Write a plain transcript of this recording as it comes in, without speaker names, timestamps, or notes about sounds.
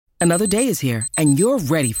Another day is here, and you're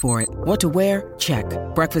ready for it. What to wear? Check.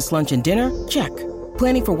 Breakfast, lunch, and dinner? Check.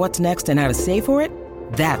 Planning for what's next and how to save for it?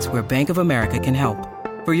 That's where Bank of America can help.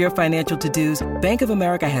 For your financial to-dos, Bank of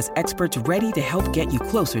America has experts ready to help get you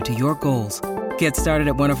closer to your goals. Get started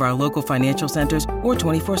at one of our local financial centers or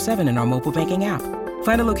 24/7 in our mobile banking app.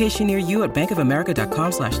 Find a location near you at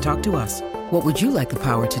bankofamerica.com/talktous. What would you like the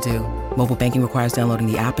power to do? Mobile banking requires downloading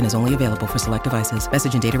the app and is only available for select devices.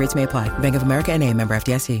 Message and data rates may apply. Bank of America N.A., member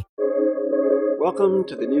FDIC. Welcome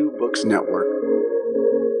to the New Books Network.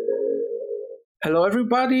 Hello,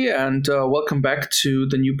 everybody, and welcome back to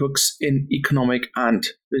the New Books in Economic and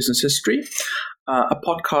Business History, a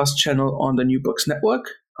podcast channel on the New Books Network.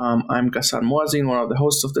 I'm Ghassan Moazin, one of the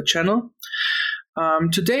hosts of the channel.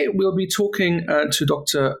 Today, we'll be talking to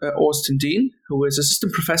Dr. Austin Dean, who is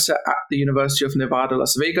assistant professor at the University of Nevada,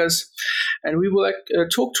 Las Vegas, and we will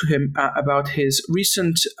talk to him about his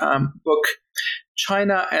recent book,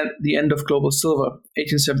 China and the End of Global Silver,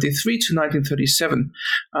 1873 to 1937,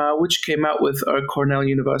 which came out with Cornell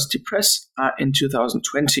University Press in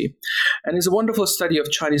 2020, and is a wonderful study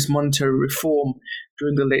of Chinese monetary reform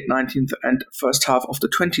during the late 19th and first half of the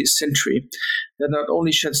 20th century that not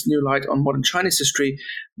only sheds new light on modern Chinese history,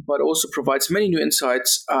 but also provides many new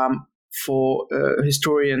insights for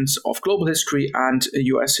historians of global history and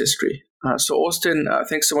US history. So Austin,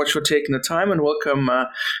 thanks so much for taking the time, and welcome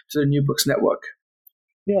to the New Books Network.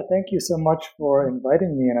 Yeah, thank you so much for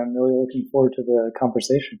inviting me, and I'm really looking forward to the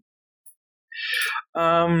conversation.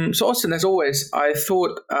 So Austin, as always, I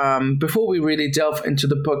thought before we really delve into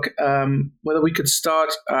the book, whether we could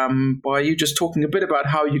start by you just talking a bit about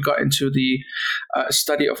how you got into the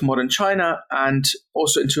study of modern China and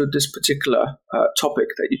also into this particular topic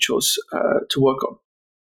that you chose to work on.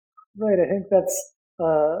 Right, I think that's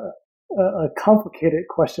a complicated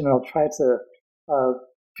question, and I'll try to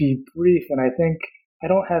be brief. And I think I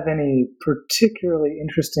don't have any particularly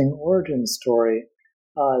interesting origin story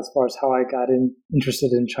as far as how I got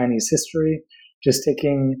interested in Chinese history. Just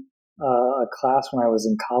taking a class when I was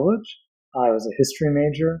in college. I was a history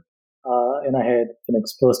major, and I had been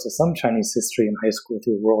exposed to some Chinese history in high school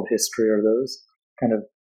through world history or those kind of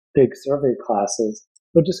big survey classes,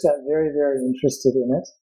 but just got very, very interested in it.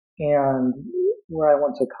 And where I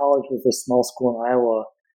went to college was a small school in Iowa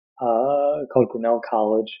called Grinnell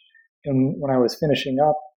College. And when I was finishing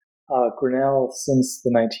up, Grinnell, since the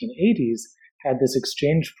 1980s, had this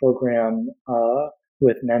exchange program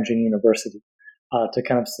with Nanjing University to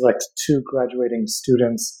kind of select two graduating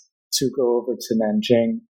students to go over to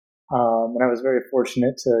Nanjing. And I was very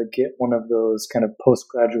fortunate to get one of those kind of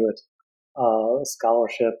postgraduate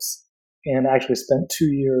scholarships, and actually spent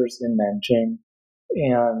 2 years in Nanjing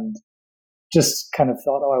and just kind of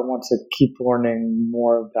thought, I want to keep learning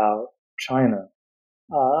more about China.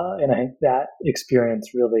 And I think that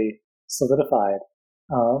experience really solidified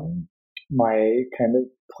my kind of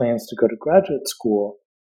plans to go to graduate school.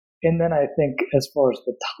 And then I think as far as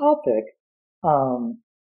the topic,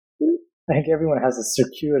 I think everyone has a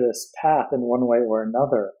circuitous path in one way or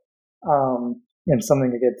another, and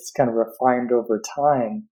something that gets kind of refined over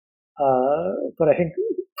time. But I think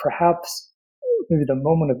perhaps maybe the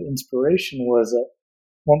moment of inspiration was at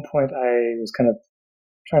one point I was kind of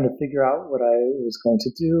trying to figure out what I was going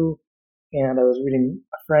to do, and I was reading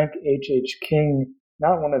Frank H. King,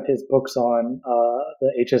 not one of his books on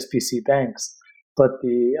the HSBC banks, but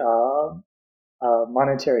the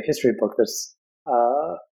monetary history book that's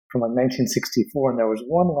from like 1964, and there was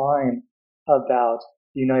one line about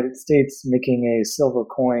the United States making a silver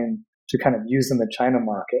coin to kind of use in the China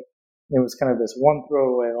market. It was kind of this one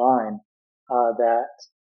throwaway line that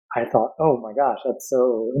I thought, oh my gosh, that's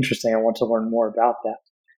so interesting. I want to learn more about that.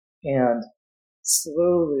 And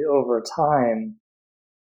slowly over time,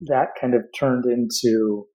 that kind of turned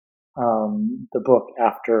into the book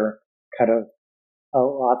after kind of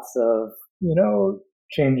lots of,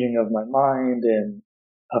 changing of my mind and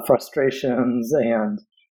frustrations and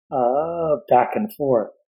back and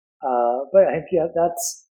forth. But I think,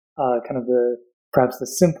 that's kind of perhaps the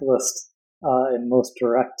simplest and most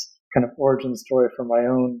direct kind of origin story for my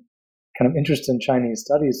own kind of interest in Chinese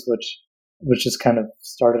studies, which just kind of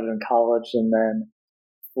started in college and then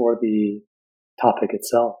for the topic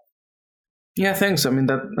itself. Yeah, thanks. I mean,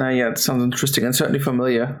 it sounds interesting and certainly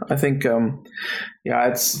familiar. I think,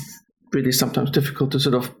 it's really sometimes difficult to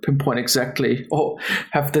sort of pinpoint exactly or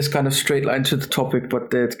have this kind of straight line to the topic,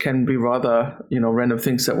 but it can be rather, random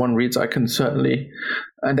things that one reads. I can certainly,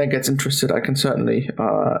 and then gets interested, I can certainly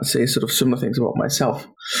say sort of similar things about myself.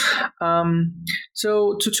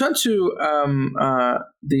 So to turn to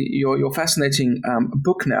your fascinating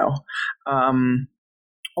book now,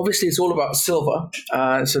 obviously it's all about silver,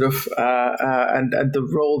 and the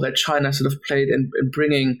role that China sort of played in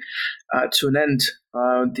bringing to an end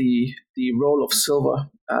the role of silver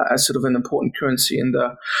as sort of an important currency in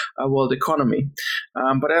the world economy.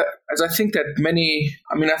 But as I think that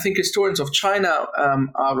I think historians of China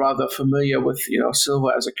are rather familiar with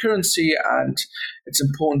silver as a currency and its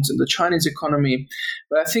importance in the Chinese economy.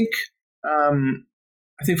 But I think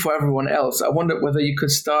for everyone else, I wonder whether you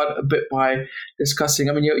could start a bit by discussing.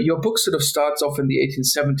 I mean, your book sort of starts off in the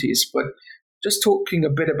 1870s, but just talking a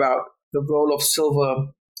bit about the role of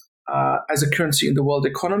silver as a currency in the world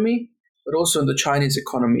economy, but also in the Chinese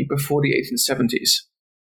economy before the 1870s.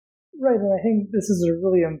 Right, and I think this is a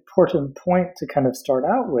really important point to kind of start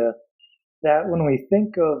out with, that when we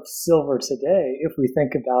think of silver today, if we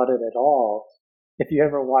think about it at all, if you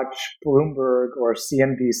ever watch Bloomberg or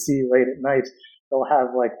CNBC late at night, they'll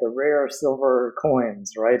have like the rare silver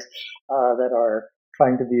coins, right, that are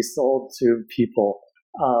trying to be sold to people,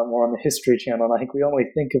 or on the History Channel. And I think we only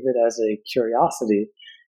think of it as a curiosity.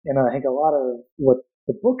 And I think a lot of what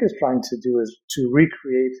the book is trying to do is to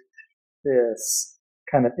recreate this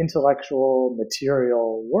kind of intellectual,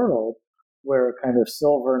 material world where kind of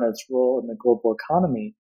silver and its role in the global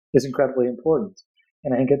economy is incredibly important.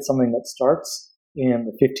 And I think it's something that starts in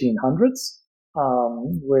the 1500s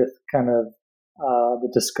with kind of the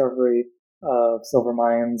discovery of silver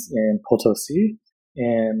mines in Potosi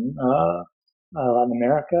in Latin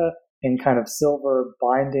America, and kind of silver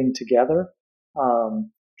binding together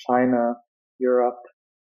China, Europe,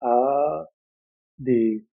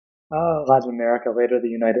 Latin America, later the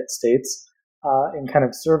United States, and kind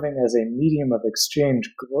of serving as a medium of exchange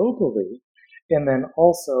globally, and then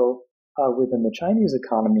also within the Chinese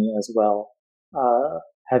economy as well,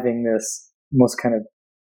 having this most kind of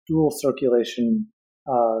dual circulation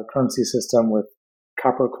currency system with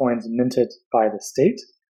copper coins minted by the state,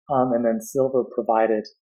 and then silver provided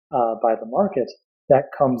by the market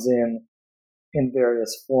that comes in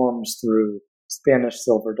various forms through Spanish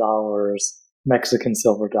silver dollars, Mexican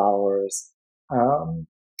silver dollars,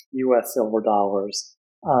 U.S. silver dollars,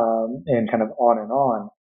 and kind of on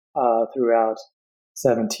throughout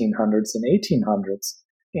 1700s and 1800s.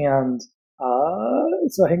 And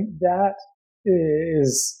so I think that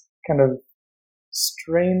is kind of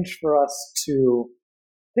strange for us to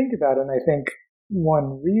think about. And I think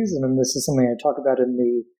one reason, and this is something I talk about in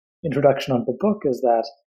the introduction of the book, is that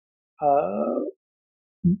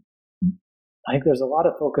I think there's a lot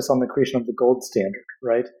of focus on the creation of the gold standard,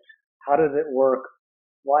 right? How did it work?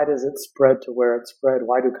 Why does it spread to where it spread?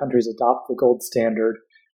 Why do countries adopt the gold standard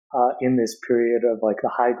in this period of like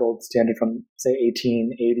the high gold standard from, say,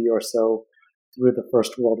 1880 or so through the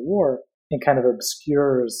First World War, and kind of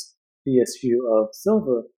obscures the issue of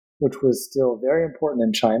silver, which was still very important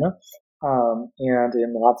in China and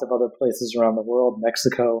in lots of other places around the world,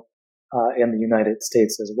 Mexico and the United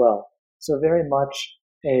States as well. So very much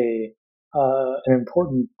an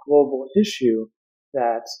important global issue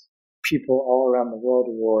that people all around the world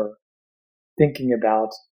were thinking about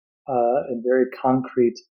in very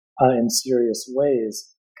concrete and serious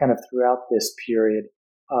ways kind of throughout this period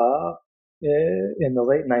in the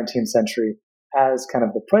late 19th century, as kind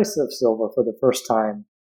of the price of silver for the first time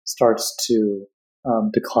starts to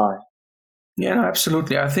decline. Yeah,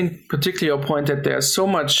 absolutely. I think particularly your point that there's so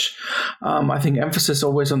much, I think, emphasis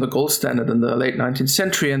always on the gold standard in the late 19th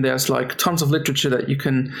century, and there's like tons of literature that you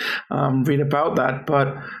can read about that.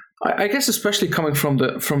 But I guess especially coming from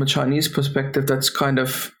a Chinese perspective, that's kind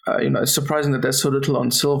of it's surprising that there's so little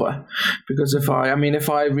on silver, because if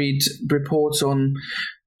I read reports on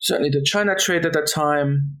certainly the China trade at that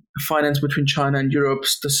time, finance between China and Europe,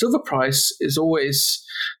 the silver price is always,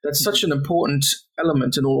 that's such an important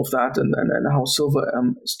element in all of that, and how silver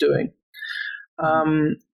is doing.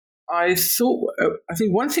 I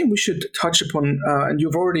think one thing we should touch upon, and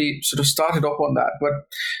you've already sort of started off on that, but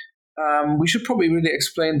we should probably really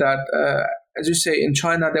explain that, as you say, in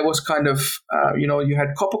China, there was kind of, you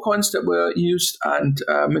had copper coins that were used and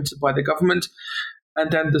minted by the government,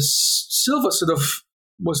 and then the silver sort of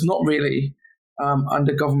was not really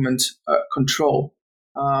under government control.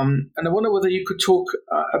 And I wonder whether you could talk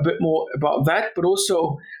a bit more about that, but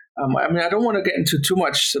also, I don't want to get into too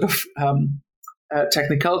much sort of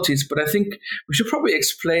technicalities, but I think we should probably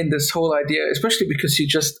explain this whole idea, especially because you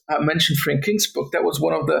just mentioned Frank King's book. That was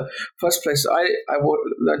one of the first places I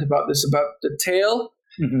learned about this, about the tail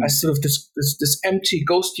as sort of this empty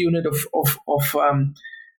ghost unit of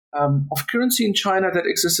currency in China that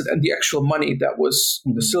existed, and the actual money that was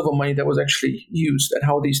the silver money that was actually used, and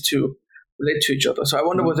how these two relate to each other. So I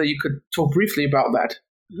wonder whether you could talk briefly about that.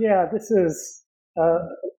 Yeah, this is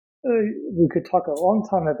we could talk a long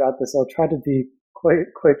time about this. I'll try to be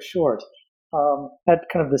quite short. At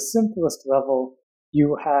kind of the simplest level,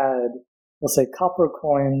 you had, let's say, copper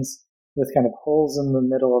coins with kind of holes in the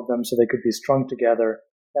middle of them so they could be strung together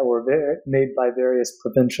that were made by various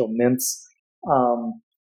provincial mints.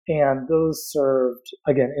 And those served,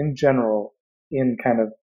 again, in general, in kind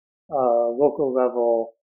of local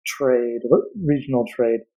level trade, regional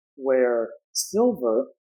trade, where silver,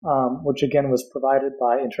 which again was provided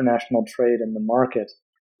by international trade in the market,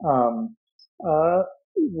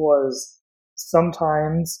 was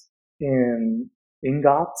sometimes in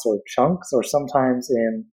ingots or chunks, or sometimes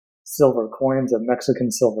in silver coins of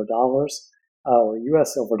Mexican silver dollars or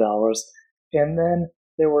U.S. silver dollars. And then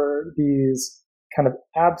there were these kind of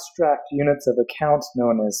abstract units of account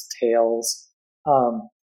known as taels.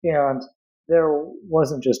 And there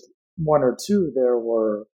wasn't just one or two, there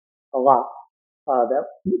were a lot that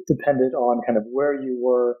depended on kind of where you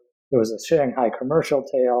were. There was a Shanghai commercial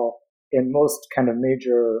tael. In most kind of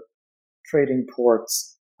major trading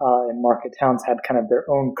ports and market towns had kind of their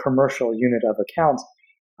own commercial unit of account,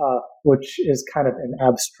 which is kind of an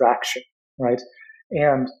abstraction, right?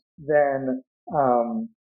 And then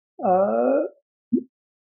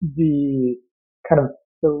the kind of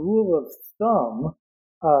the rule of thumb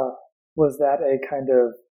was that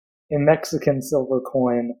a Mexican silver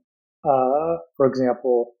coin, for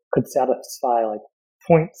example, could satisfy like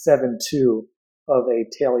 0.72 of a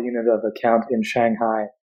tael unit of account in Shanghai,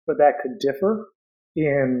 but that could differ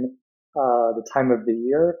in the time of the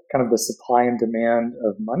year, kind of the supply and demand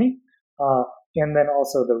of money. And then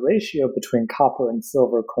also the ratio between copper and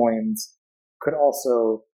silver coins could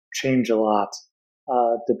also change a lot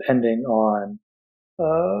depending on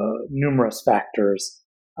numerous factors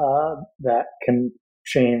that can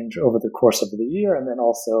change over the course of the year and then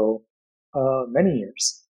also many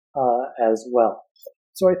years as well.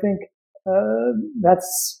 So I think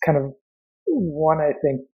that's kind of one, I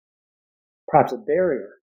think, perhaps a barrier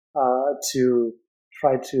to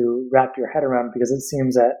try to wrap your head around, because it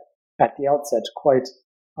seems at the outset quite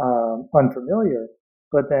unfamiliar.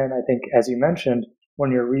 But then I think, as you mentioned,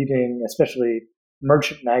 when you're reading, especially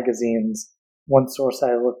merchant magazines, one source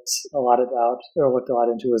I looked a lot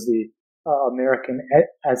into was the American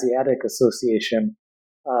Asiatic Association,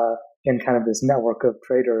 and kind of this network of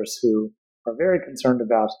traders who are very concerned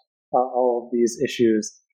about all of these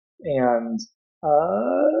issues. And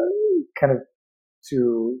kind of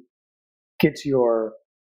to get your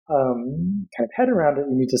kind of head around it,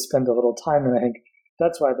 you need to spend a little time. And I think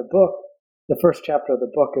that's why the first chapter of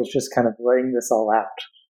the book is just kind of laying this all out,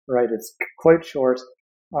 right? It's quite short,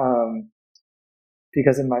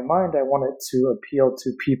 because in my mind, I want it to appeal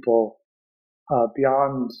to people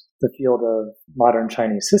beyond the field of modern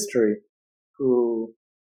Chinese history who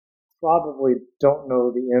probably don't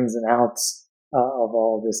know the ins and outs of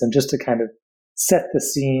all of this, and just to kind of set the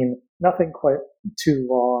scene, nothing quite too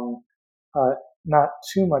long, not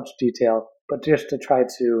too much detail, but just to try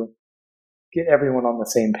to get everyone on the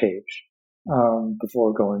same page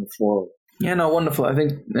before going forward. Yeah, no, wonderful. I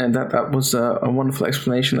think that was a wonderful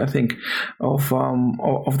explanation, I think, of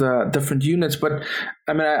the different units. But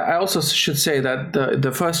I mean, I also should say that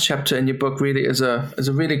the first chapter in your book really is a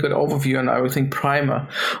really good overview, and I would think primer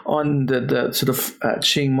on the sort of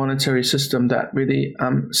Qing monetary system that really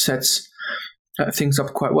sets things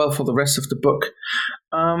up quite well for the rest of the book.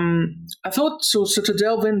 I thought so to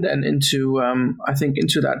delve in then into I think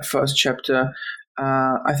into that first chapter.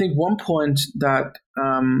 I think one point that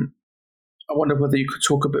I wonder whether you could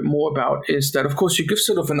talk a bit more about is that, of course, you give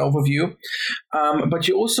sort of an overview, but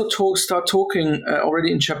you also start talking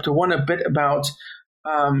already in chapter 1 a bit about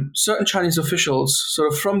certain Chinese officials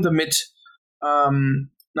sort of from the mid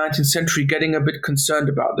 19th century getting a bit concerned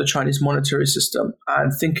about the Chinese monetary system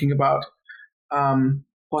and thinking about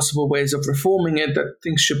possible ways of reforming it, that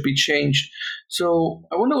things should be changed. So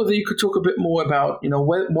I wonder whether you could talk a bit more about,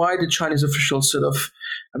 why the Chinese officials sort of,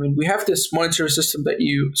 I mean, we have this monetary system that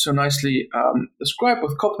you so nicely describe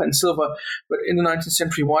with copper and silver, but in the 19th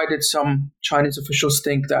century, why did some Chinese officials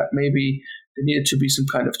think that maybe there needed to be some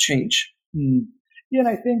kind of change? Yeah, and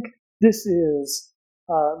I think this is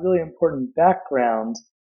really important background.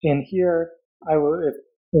 In here,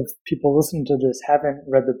 if people listening to this haven't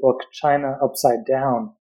read the book China Upside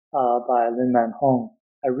Down by Lin Man Hong,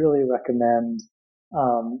 I really recommend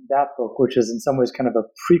that book, which is in some ways kind of a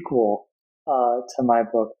prequel to my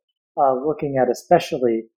book, looking at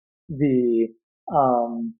especially the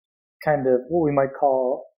kind of what we might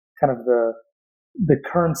call kind of the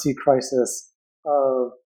currency crisis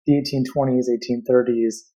of the 1820s,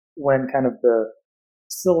 1830s, when kind of the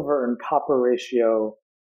silver and copper ratio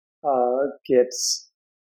gets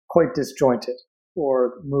quite disjointed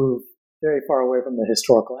or move very far away from the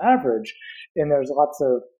historical average. And there's lots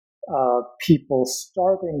of people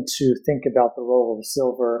starting to think about the role of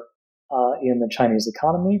silver in the Chinese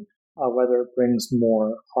economy, whether it brings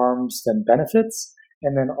more harms than benefits,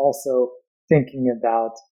 and then also thinking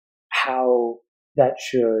about how that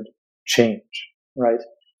should change, right?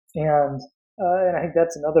 And I think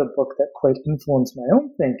that's another book that quite influenced my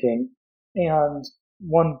own thinking. And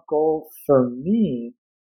one goal for me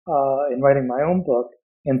in writing my own book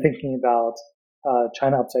and thinking about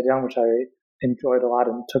China Upside Down, which I enjoyed a lot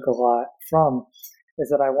and took a lot from, is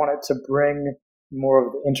that I wanted to bring more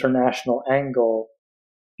of the international angle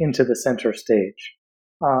into the center stage,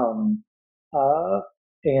 and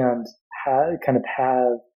have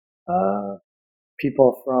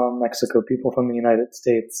people from Mexico, people from the United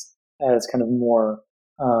States as kind of more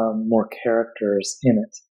characters in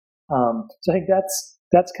it. So I think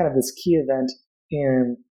that's kind of this key event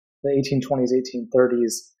in the 1820s,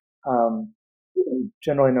 1830s,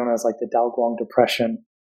 generally known as like the Daoguang Depression,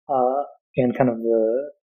 and kind of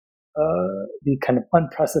the kind of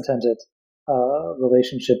unprecedented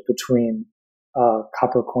relationship between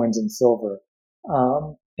copper coins and silver,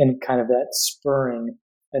 and kind of that spurring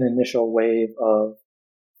an initial wave of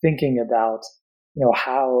thinking about,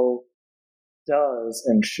 how does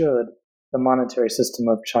and should the monetary system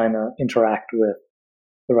of China interact with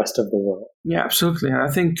the rest of the world. Yeah, absolutely. And I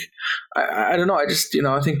think, I don't know, I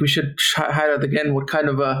think we should highlight again what kind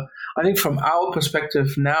of I think from our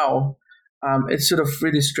perspective now, it's sort of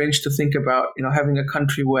really strange to think about, having a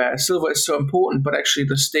country where silver is so important, but actually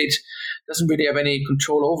the state doesn't really have any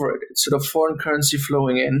control over it. It's sort of foreign currency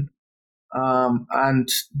flowing in. And I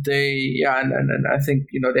think,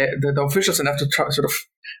 the officials have to try, sort of,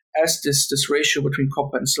 as this ratio between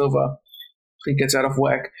copper and silver gets out of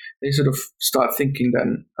whack, they sort of start thinking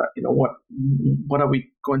then, what are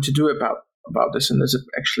we going to do about this, and is it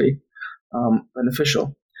actually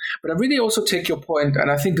beneficial? But I really also take your point,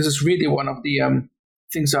 and I think this is really one of the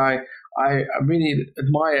things I really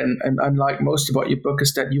admire and like most about your book,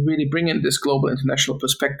 is that you really bring in this global international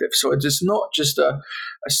perspective. So it is not just a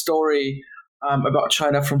story about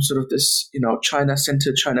China from sort of this,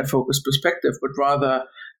 China-centered, China-focused perspective, but rather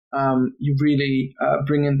you really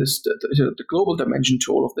bring in the global dimension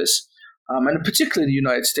to all of this. And particularly the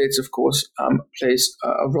United States, of course, plays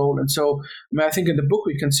a role. And so, I think in the book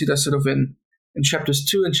we can see that sort of in chapters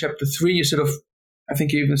 2 and chapter 3, you sort of, I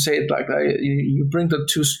think you even say it like that, you bring the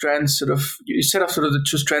two strands sort of, you set up sort of the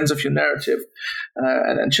two strands of your narrative.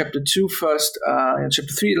 And then chapter 2 first, and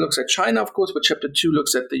chapter 3 looks at China, of course, but chapter 2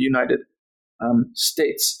 looks at the United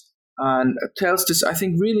States. And tells this, I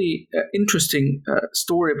think, really interesting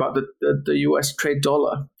story about the U.S. trade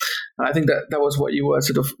dollar. And I think that was what you were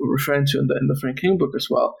sort of referring to in the Frank King book as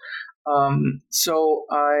well. So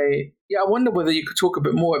I wonder whether you could talk a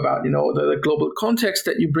bit more about, the global context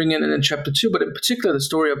that you bring in chapter 2, but in particular the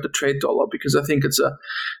story of the trade dollar, because I think it's a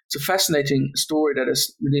fascinating story that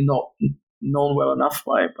is really not known well enough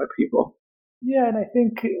by people. Yeah, and I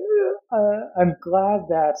think I'm glad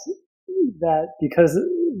that because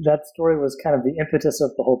that story was kind of the impetus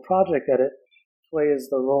of the whole project, that it plays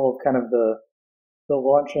the role of kind of the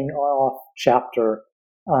launching off chapter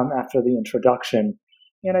after the introduction.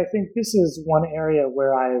 And I think this is one area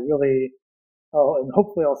where I really, and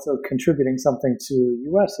hopefully also contributing something to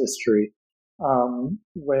U.S. history,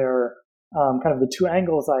 where kind of the two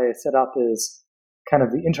angles I set up is kind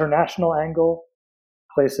of the international angle,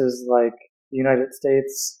 places like the United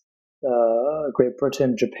States, Great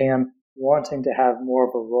Britain, Japan, wanting to have more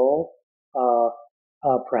of a role,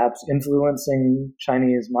 perhaps influencing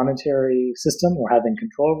Chinese monetary system or having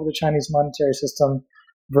control over the Chinese monetary system,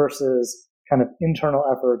 versus kind of internal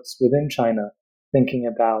efforts within China, thinking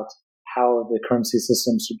about how the currency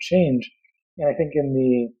system should change. And I think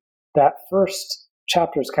in that first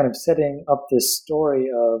chapter is kind of setting up this story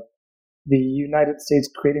of the United States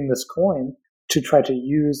creating this coin to try to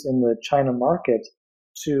use in the China market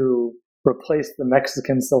to replace the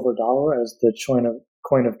Mexican silver dollar as the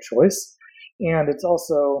coin of choice. And it's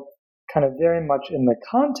also kind of very much in the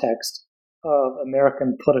context of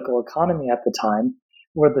American political economy at the time,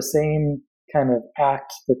 where the same kind of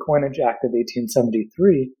act, the Coinage Act of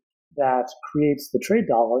 1873, that creates the trade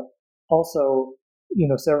dollar, also,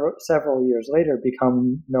 several years later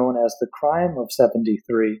become known as the Crime of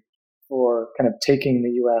 73, for kind of taking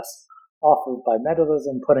the U.S. off of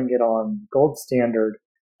bimetallism, putting it on gold standard,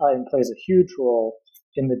 and plays a huge role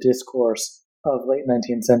in the discourse of late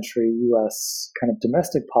 19th century U.S. kind of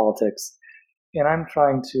domestic politics. And I'm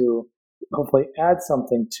trying to hopefully add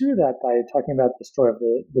something to that by talking about the story of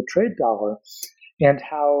the trade dollar and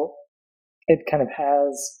how it kind of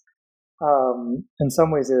has in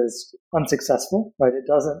some ways is unsuccessful, right? It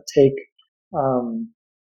doesn't take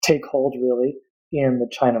hold really in the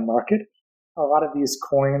China market. A lot of these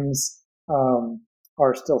coins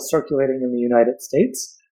are still circulating in the United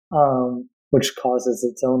States, which causes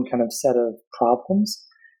its own kind of set of problems.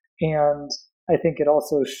 And I think it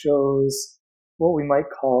also shows what we might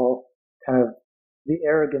call kind of the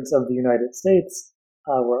arrogance of the United States,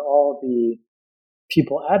 where all the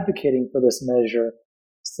people advocating for this measure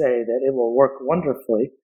say that it will work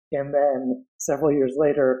wonderfully. And then several years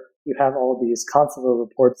later, you have all these consular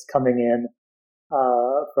reports coming in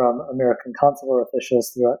from American consular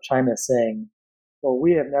officials throughout China saying, well,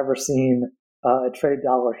 we have never seen a trade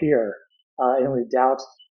dollar here, and we doubt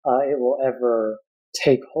it will ever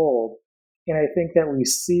take hold. And I think that we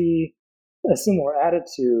see a similar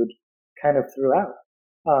attitude kind of throughout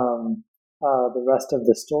the rest of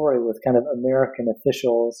the story with kind of American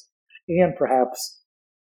officials and perhaps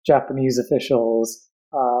Japanese officials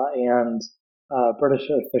and British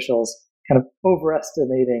officials kind of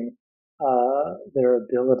overestimating their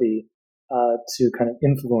ability to kind of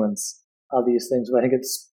influence these things. But I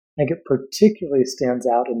think it particularly stands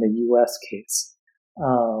out in the U.S. case,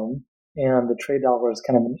 and the trade dollar is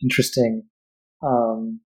kind of an interesting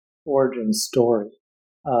origin story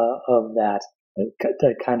of that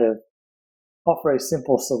to kind of offer a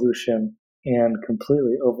simple solution and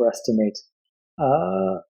completely overestimate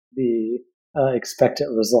the expected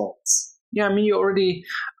results. Yeah, I mean, you already,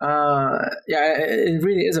 it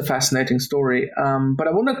really is a fascinating story. But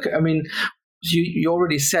I want to, I mean, you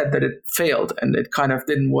already said that it failed and it kind of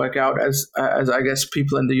didn't work out as I guess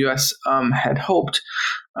people in the US had hoped.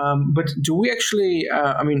 But do we actually,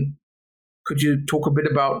 I mean, could you talk a bit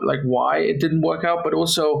about like why it didn't work out, but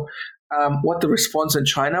also what the response in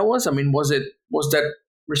China was? I mean, was that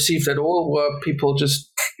received at all? Were people just,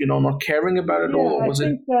 not caring about it all? Or was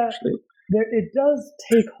it actually... It does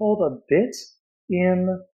take hold a bit in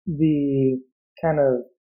the kind of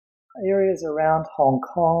areas around Hong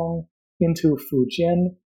Kong, into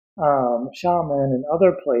Fujian, Xiamen, and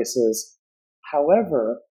other places.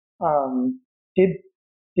 However, it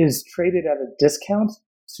is traded at a discount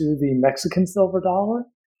to the Mexican silver dollar.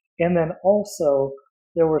 And then also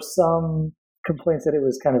there were some complaints that it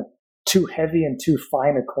was kind of too heavy and too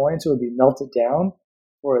fine a coin, so it would be melted down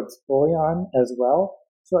for its bullion as well.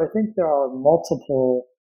 So I think there are multiple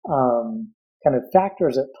kind of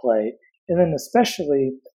factors at play. And then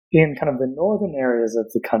especially in kind of the northern areas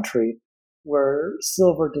of the country where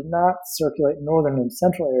silver did not circulate, northern and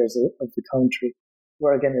central areas of the country,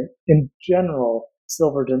 where again, in general,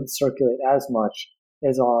 silver didn't circulate as much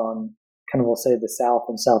as on kind of, we'll say, the south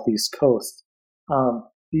and southeast coast.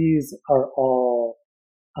 These are all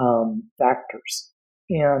factors.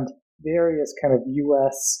 And various kind of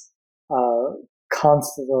U.S.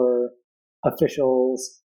 Consular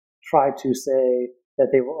officials try to say that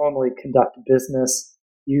they will only conduct business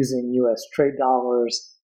using U.S. trade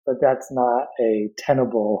dollars, but that's not a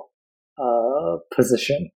tenable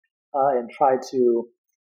position, and try to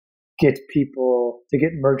get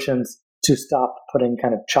merchants to stop putting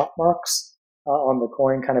kind of chop marks on the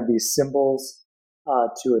coin, kind of these symbols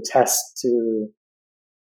to attest to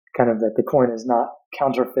kind of that the coin is not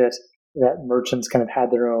counterfeit, that merchants kind of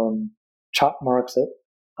had their own chop marks that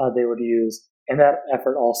they would use, and that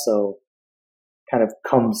effort also kind of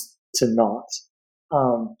comes to naught.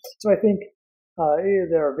 So I think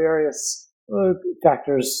there are various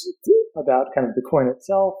factors about kind of the coin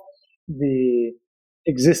itself, the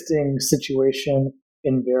existing situation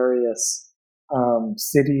in various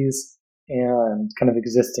cities, and kind of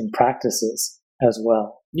existing practices as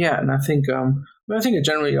well. Yeah, and I think it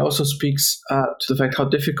generally also speaks to the fact how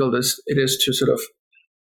difficult it is to sort of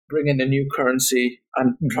bring in a new currency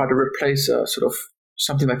and try to replace a sort of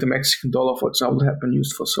something like the Mexican dollar, for example, that had been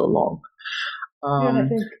used for so long. And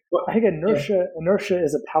I think inertia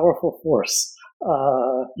is a powerful force,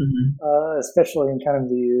 especially in kind of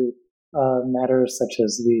the matters such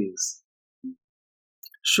as these.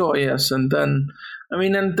 Sure, yes, and then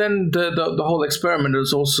the whole experiment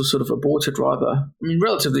is also sort of aborted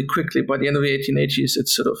relatively quickly. By the end of the 1880s,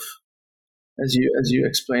 it's sort of, as you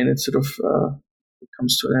explain, it sort of it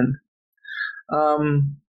comes to an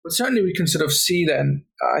end. But certainly we can sort of see then,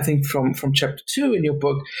 I think from chapter 2 in your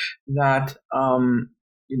book, that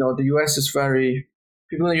the US is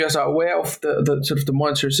people in the US are aware of the sort of the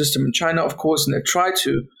monetary system in China, of course, and they try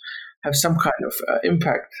to have some kind of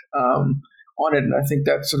impact on it. And I think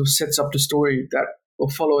that sort of sets up the story that will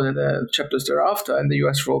follow in the chapters thereafter in the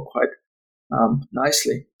US role quite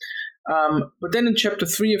nicely. But then in chapter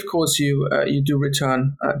 3, of course, you do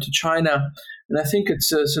return to China, and I think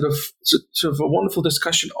it's a sort of a wonderful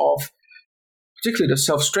discussion of particularly the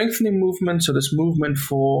self-strengthening movement. So this movement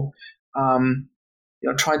for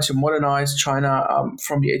trying to modernize China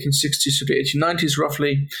from the 1860s to the 1890s,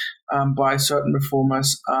 roughly, by certain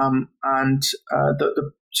reformers, and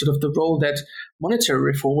the sort of the role that monetary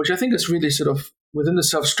reform, which I think is really sort of within the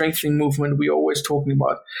self-strengthening movement, we're always talking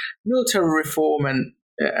about military reform and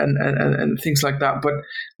things like that, but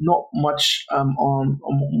not much on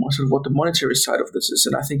sort of what the monetary side of this is.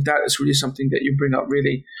 And I think that is really something that you bring up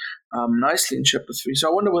really nicely in Chapter 3. So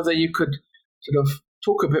I wonder whether you could sort of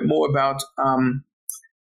talk a bit more about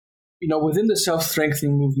within the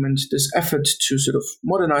self-strengthening movement, this effort to sort of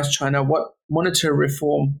modernize China, what monetary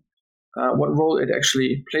reform, what role it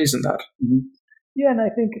actually plays in that. Mm-hmm. Yeah, and I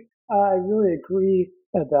think I really agree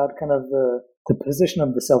about kind of the position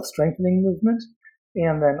of the self-strengthening movement.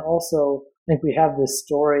 And then also, I think we have this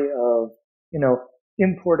story of,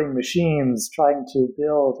 importing machines, trying to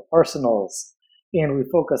build arsenals, and we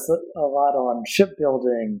focus a lot on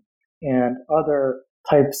shipbuilding and other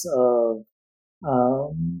types of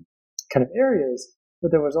kind of areas,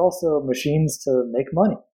 but there was also machines to make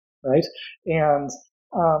money, right? And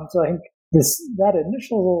so I think that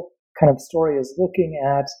initial kind of story is looking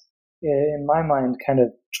at, in my mind, kind of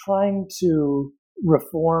trying to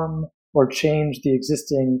reform or change the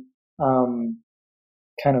existing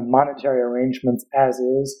kind of monetary arrangements as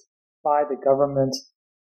is by the government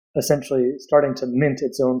essentially starting to mint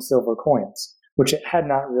its own silver coins, which it had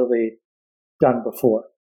not really done before,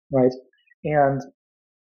 right? And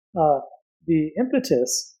the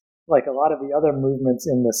impetus, like a lot of the other movements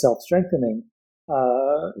in the self-strengthening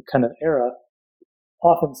kind of era,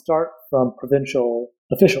 often start from provincial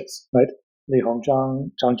officials, right? Li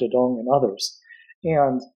Hongzhang, Zhang Zhedong, and others.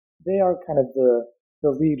 And they are kind of the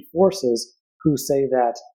lead forces who say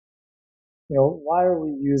that, why are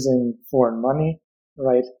we using foreign money,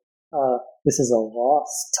 right? This is a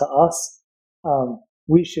loss to us.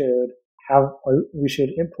 We should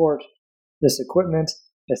import this equipment,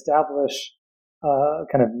 establish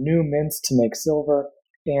kind of new mints to make silver,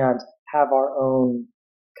 and have our own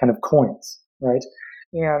kind of coins, right?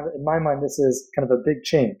 And in my mind, this is kind of a big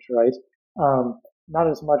change, right? Not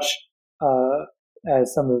as much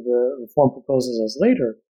as some of the reform proposals as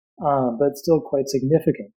later, but still quite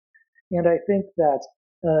significant. And I think that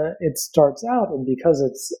it starts out, and because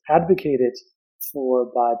it's advocated for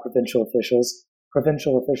by provincial officials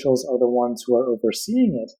are the ones who are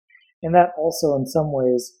overseeing it. And that also in some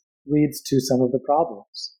ways leads to some of the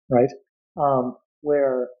problems, right?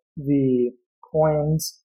 Where the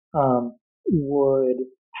coins would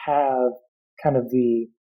have kind of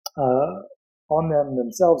on them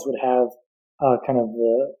themselves would have kind of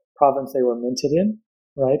the province they were minted in,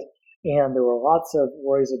 right? And there were lots of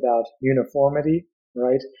worries about uniformity,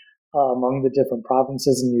 right, among the different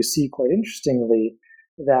provinces. And you see quite interestingly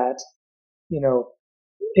that,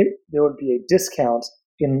 there would be a discount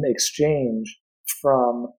in exchange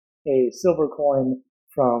from a silver coin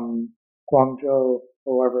from Guangzhou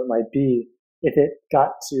or wherever it might be. If it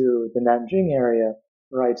got to the Nanjing area,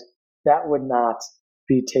 right, that would not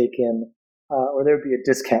be taken, or there would be a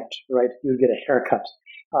discount, right? You would get a haircut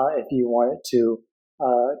if you wanted to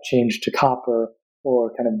change to copper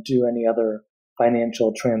or kind of do any other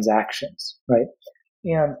financial transactions, right?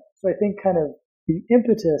 And so I think kind of the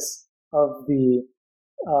impetus of the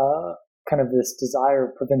kind of this desire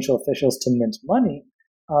of provincial officials to mint money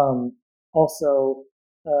also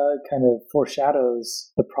kind of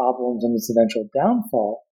foreshadows the problems and its eventual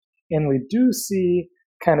downfall. And we do see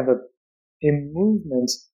kind of a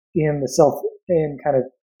movement in kind of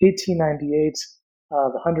 1898,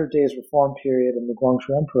 the 100 Days reform period in the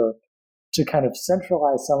Guangxu Emperor, to kind of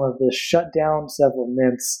centralize some of this, shut down several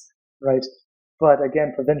mints, right? But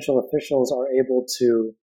again, provincial officials are able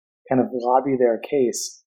to kind of lobby their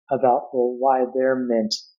case about, well, why their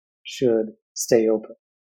mint should stay open,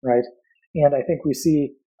 right? And I think we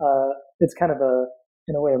see it's kind of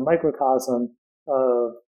in a way, a microcosm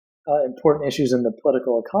of important issues in the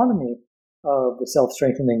political economy of the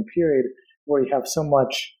self-strengthening period, where you have so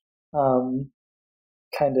much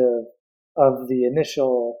kind of the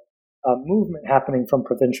initial movement happening from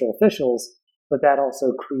provincial officials, but that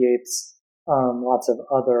also creates lots of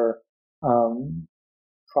other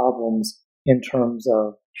problems in terms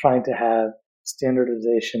of trying to have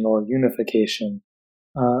standardization or unification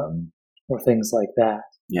or things like that.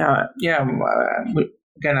 Yeah.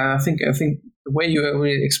 Again, I think the way you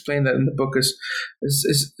really explain that in the book is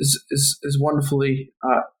wonderfully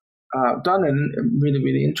done and really,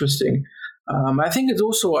 really interesting. I think it's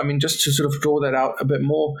also, just to sort of draw that out a bit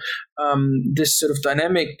more, this sort of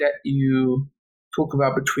dynamic that you talk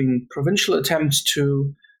about between provincial attempts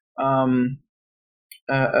to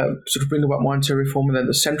sort of bring about monetary reform, and then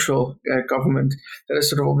the central government. That is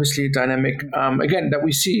sort of obviously dynamic, again, that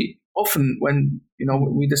we see often when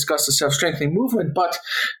we discuss the self-strengthening movement, but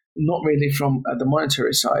not really from the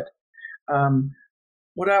monetary side.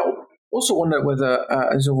 What I also wonder whether,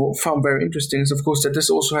 as I found very interesting, is of course that this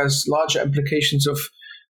also has larger implications of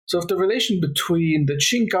sort of the relation between the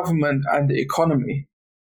Qing government and the economy.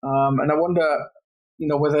 And I wonder,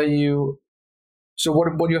 whether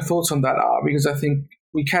what your thoughts on that are, because I think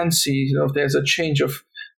we can see there's a change of,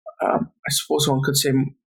 I suppose one could say,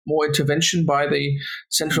 more intervention by the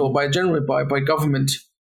central, by government,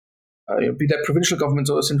 be that provincial governments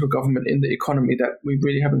or the central government in the economy that we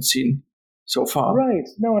really haven't seen so far. Right.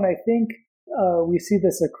 No, and I think we see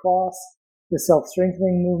this across the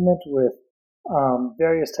self-strengthening movement with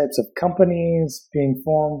various types of companies being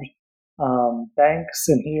formed, banks,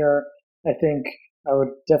 and here I think I would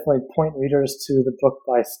definitely point readers to the book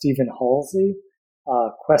by Stephen Halsey,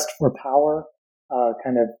 Quest for Power,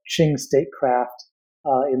 kind of Qing statecraft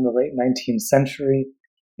in the late 19th century.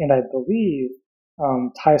 And I believe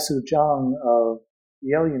Tai-Tzu Zhang of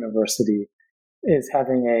Yale University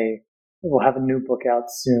will have a new book out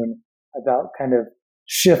soon about kind of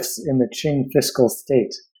shifts in the Qing fiscal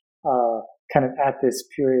state, kind of at this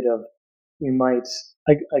period of, we might,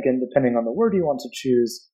 again, depending on the word you want to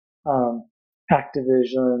choose,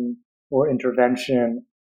 activism or intervention.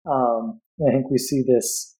 I think we see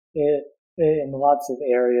this in lots of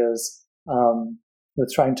areas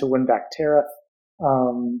with trying to win back tariff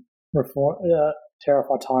reform, tariff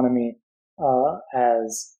autonomy,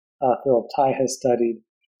 as Philip Tai has studied.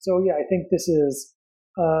 So yeah, I think this is,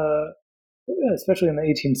 especially in the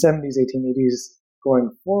 1870s, 1880s going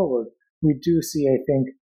forward, we do see, I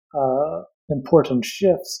think, important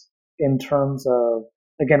shifts in terms of,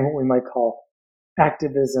 again, what we might call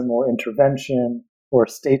activism or intervention or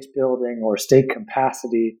state building or state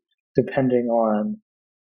capacity, depending on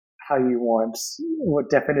how you want, what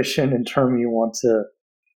definition and term you want to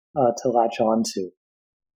latch on to.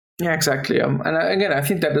 Yeah, exactly. And again, I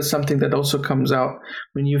think that is something that also comes out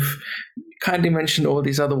when you've kindly mentioned all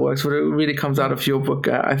these other works, but it really comes out of your book,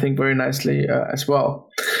 I think, very nicely as well.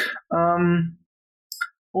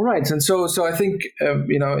 All right. And so I think,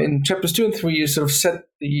 in chapters 2 and 3, you sort of set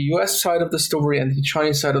the US side of the story and the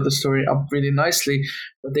Chinese side of the story up really nicely,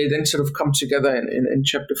 but they then sort of come together in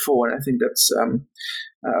chapter 4. And I think that's a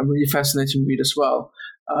really fascinating read as well.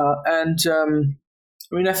 I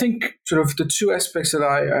think sort of the two aspects that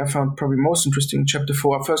I found probably most interesting in chapter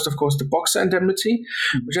 4 are, first, of course, the Boxer indemnity,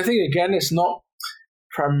 which I think, again, is not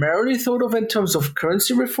primarily thought of in terms of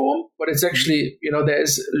currency reform, but it's actually, there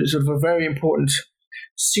is sort of a very important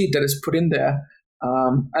seed that is put in there.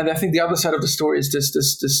 And I think the other side of the story is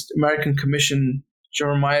this American Commission,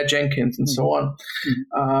 Jeremiah Jenkins, and so on.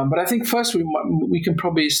 But I think first we can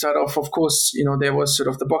probably start off, of course, there was sort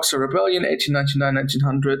of the Boxer Rebellion,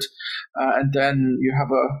 1899-1900, and then you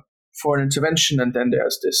have a foreign intervention, and then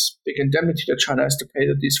there's this big indemnity that China has to pay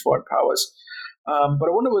to these foreign powers. But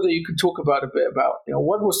I wonder whether you could talk about a bit about,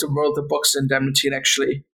 what was the role of the Boxer indemnity in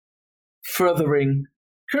actually furthering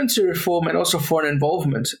currency reform and also foreign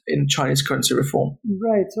involvement in Chinese currency reform.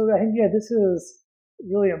 Right. So I think, this is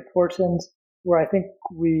really important, where I think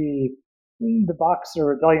the Boxer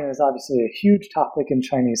Rebellion is obviously a huge topic in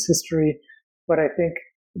Chinese history, but I think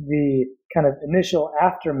the kind of initial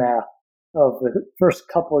aftermath of the first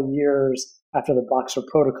couple of years after the Boxer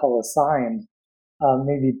Protocol is signed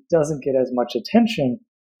maybe doesn't get as much attention,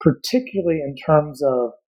 particularly in terms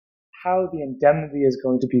of how the indemnity is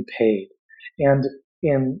going to be paid. And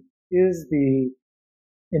is the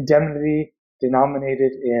indemnity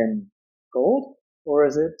denominated in gold or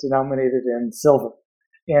is it denominated in silver?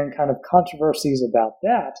 And kind of controversies about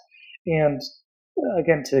that. And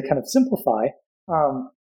again, to kind of simplify,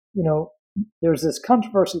 there's this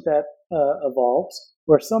controversy that evolves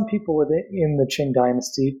where some people in the Qing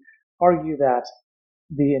dynasty argue that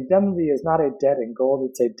the indemnity is not a debt in gold,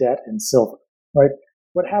 it's a debt in silver, right?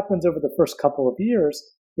 What happens over the first couple of years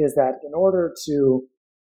is that in order to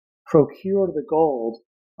procure the gold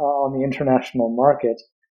on the international market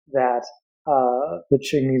that the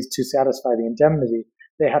Qing needs to satisfy the indemnity,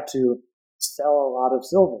 they have to sell a lot of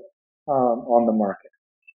silver on the market.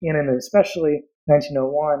 And in especially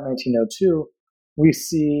 1901, 1902, we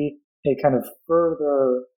see a kind of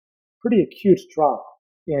further pretty acute drop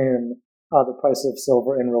in the price of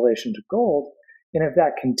silver in relation to gold. And if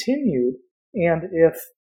that continued, and if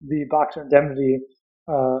the Boxer indemnity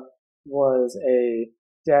was a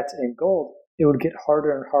debt in gold, it would get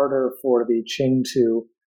harder and harder for the Qing to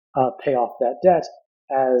pay off that debt,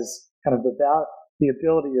 as kind of the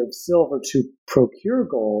ability of silver to procure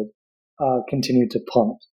gold continued to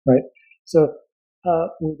plummet, right? So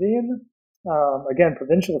within, again,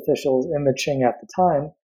 provincial officials in the Qing at the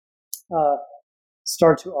time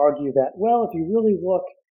start to argue that, well, if you really look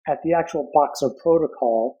at the actual Boxer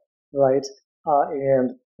Protocol, right,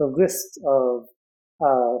 and the list of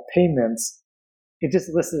payments, it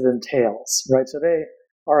just listed in tails, right? So they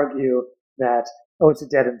argue that, it's a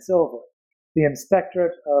debt in silver. The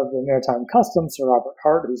Inspectorate of the Maritime Customs, Sir Robert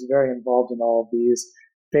Hart, who's very involved in all of these,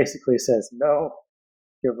 basically says, no,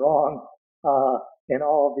 you're wrong. And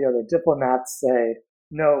all of the other diplomats say,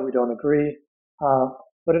 no, we don't agree.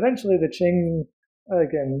 But eventually the Qing,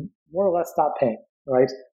 again, more or less stopped paying,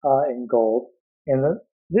 right, in gold. And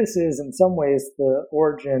this is in some ways the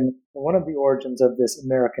origin, one of the origins of this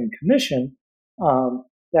American Commission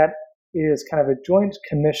that is kind of a joint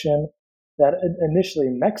commission that initially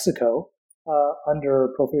Mexico, under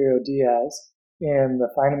Porfirio Diaz and the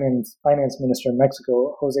finance minister in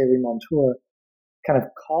Mexico, Jose Lee Montour, kind of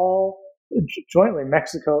call jointly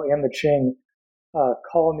Mexico and the Qing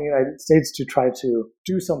call on the United States to try to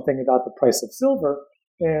do something about the price of silver.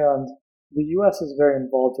 And the U.S. is very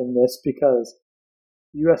involved in this because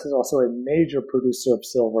the U.S. is also a major producer of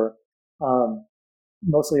silver,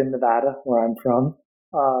 mostly in Nevada, where I'm from.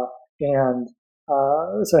 So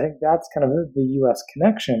I think that's kind of the U.S.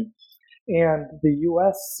 connection. And the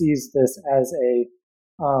U.S. sees this as a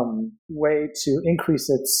way to increase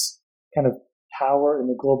its kind of power in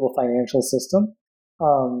the global financial system,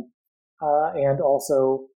 and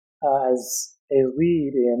also as a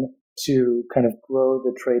lead in to kind of grow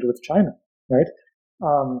the trade with China, right?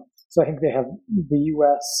 So I think the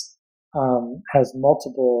U.S. has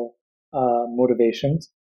multiple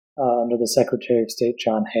motivations under the Secretary of State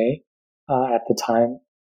John Hay at the time,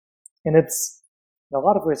 and it's in a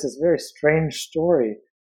lot of ways it's a very strange story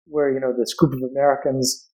where this group of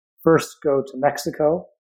Americans first go to Mexico,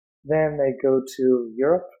 then they go to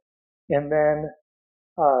Europe, and then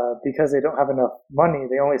because they don't have enough money,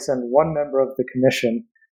 they only send one member of the commission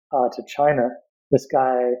to China. This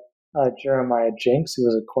guy Jeremiah Jenks, who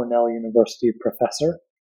was a Cornell University professor,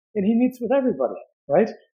 and he meets with everybody, right?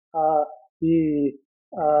 He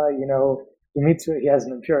has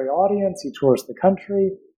an imperial audience. He tours the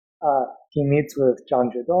country. He meets with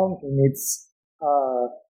Zhang Zhedong. He meets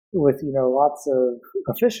with lots of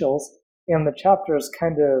officials, and the chapter is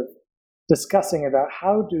kind of discussing about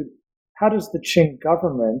how does the Qing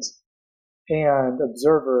government and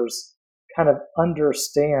observers kind of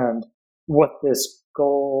understand what this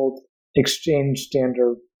gold exchange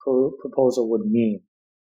standard proposal would mean,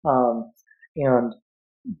 and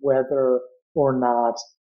whether or not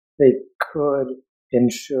they could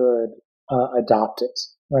and should adopt it,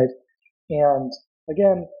 right? And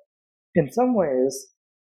again, in some ways,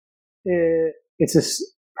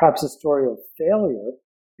 it's perhaps a story of failure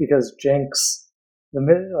because Jenks, the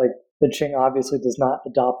Qing obviously does not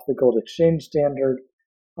adopt the gold exchange standard,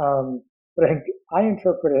 but I think I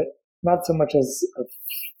interpret it not so much as a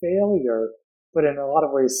failure, but in a lot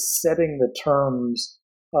of ways setting the terms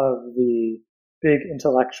of the big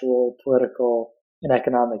intellectual, political, and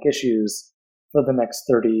economic issues for the next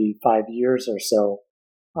 35 years or so,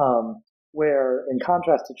 where in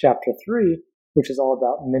contrast to Chapter 3, which is all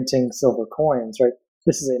about minting silver coins, right?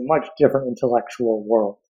 This is a much different intellectual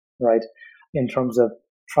world, right? In terms of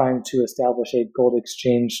trying to establish a gold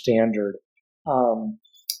exchange standard.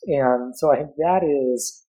 And so I think that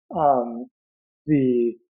is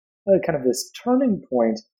the kind of this turning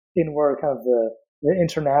point in where kind of the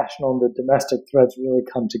international and the domestic threads really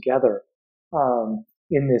come together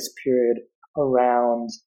in this period around,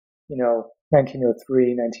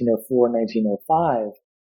 1903, 1904, 1905.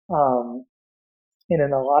 And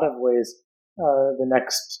in a lot of ways, the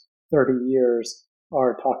next 30 years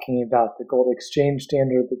are talking about the gold exchange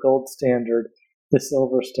standard, the gold standard, the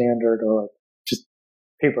silver standard, or just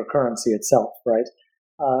paper currency itself, right?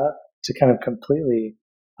 To kind of completely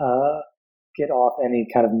get off any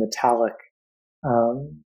kind of metallic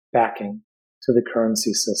backing to the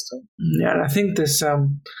currency system. Yeah, and I think this,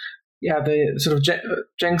 the sort of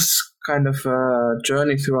Jenks kind of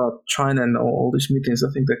journey throughout China and all these meetings, I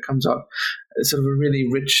think that comes out sort of a really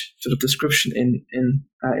rich sort of description in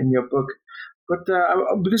your book. But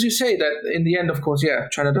because you say that in the end, of course,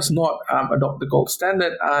 China does not adopt the gold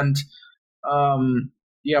standard, and one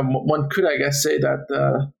could, I guess, say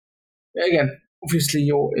that again, obviously,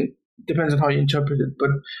 it depends on how you interpret it.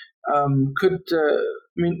 But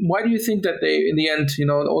why do you think that they, in the end,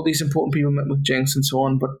 all these important people met with Jenks and so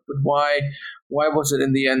on, but why was it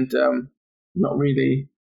in the end not really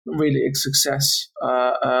really a success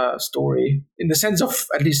story in the sense of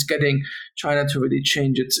at least getting China to really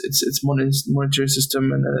change its monetary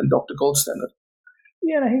system and adopt the gold standard.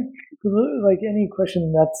 Yeah, and I think like any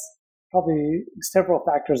question, that's probably several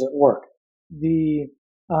factors at work.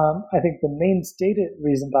 I think the main stated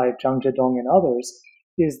reason by Zhang Zedong and others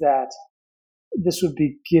is that this would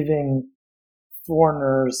be giving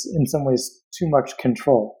foreigners in some ways too much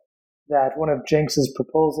control. That one of Jenks's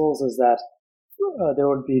proposals is that there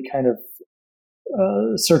would be kind of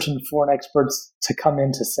certain foreign experts to come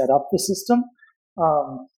in to set up the system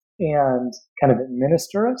and kind of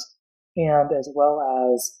administer it, and as well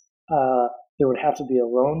as there would have to be a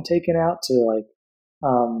loan taken out to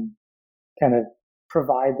kind of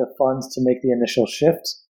provide the funds to make the initial shift,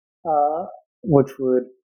 which would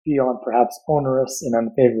be on perhaps onerous and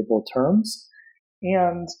unfavorable terms.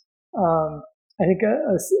 And I think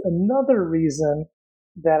another reason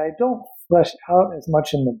that I don't flesh out as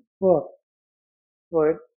much in the book,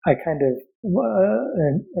 but I kind of,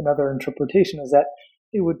 another interpretation is that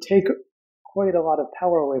it would take quite a lot of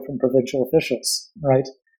power away from provincial officials, right?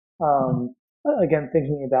 Again,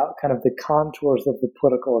 thinking about kind of the contours of the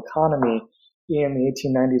political economy in the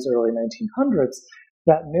 1890s, early 1900s,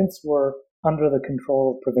 that mints were under the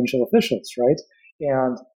control of provincial officials, right?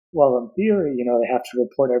 And well, in theory, they have to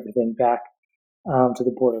report everything back to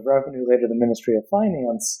the Board of Revenue, later the Ministry of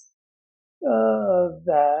Finance,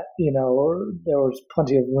 that, there was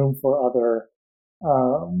plenty of room for other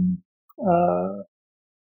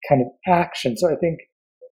kind of action. So I think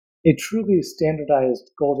a truly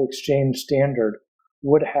standardized gold exchange standard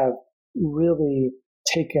would have really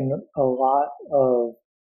taken a lot of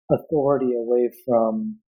authority away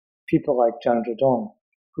from people like Zhang Zedong,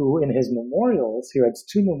 who in his memorials, he writes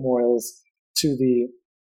 2 memorials to the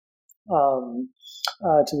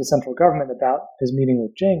central government about his meeting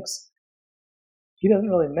with Jenks. He doesn't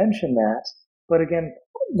really mention that, but again,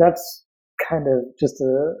 that's kind of just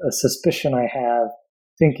a suspicion I have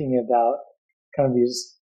thinking about kind of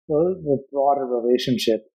the broader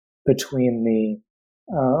relationship between the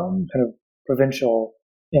kind of provincial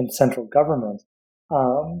and central government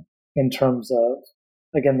in terms of,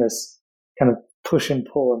 again, this kind of push and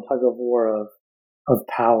pull and tug of war of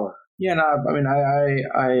power. Yeah, no, I mean,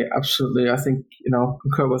 I absolutely, I think,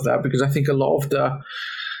 concur with that, because I think a lot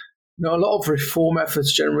of reform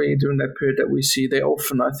efforts generally during that period that we see, they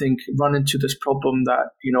often, I think, run into this problem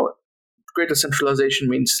that, greater centralization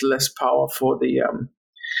means less power for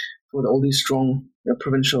for all these strong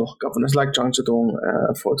provincial governors like Zhang Zedong,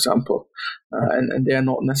 for example, and they are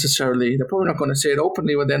not necessarily, they're probably not going to say it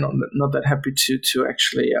openly, but they're not that happy to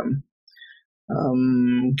actually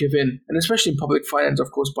give in. And especially in public finance,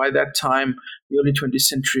 of course, by that time, the early 20th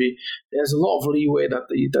century, there's a lot of leeway that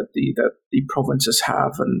the provinces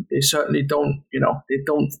have, and they certainly don't, they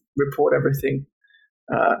don't report everything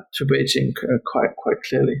to Beijing quite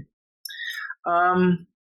clearly.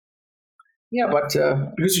 But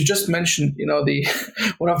because you just mentioned,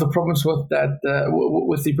 one of the problems with that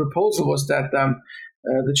with the proposal was that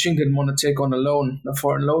the Qing didn't want to take on a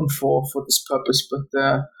foreign loan for this purpose. But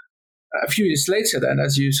a few years later, then,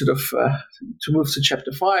 as you sort of to move to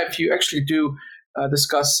chapter 5, you actually do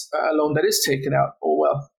discuss a loan that is taken out, or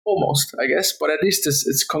well, almost, I guess, but at least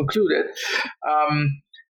it's concluded.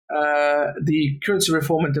 The currency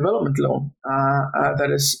reform and development loan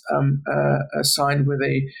that is signed with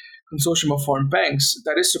a consortium of foreign banks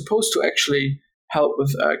that is supposed to actually help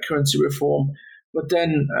with currency reform. But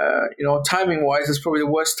then, timing-wise, it's probably the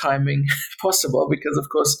worst timing possible because, of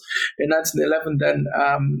course, in 1911, then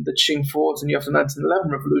the Qing falls and you have the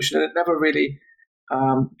 1911 revolution, and it never really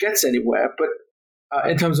gets anywhere. But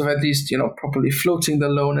in terms of at least, properly floating the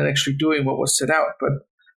loan and actually doing what was set out. But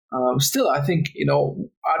still, I think,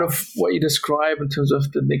 out of what you describe in terms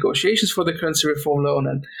of the negotiations for the currency reform loan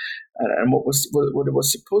and what it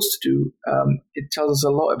was supposed to do, it tells us a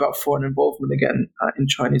lot about foreign involvement again in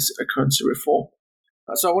Chinese currency reform.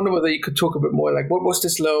 So I wonder whether you could talk a bit more, like what was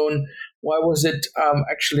this loan, why was it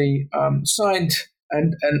actually signed,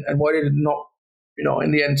 and why did it not,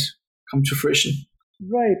 in the end, come to fruition?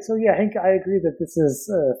 Right. So yeah, I think I agree that this is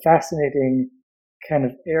a fascinating kind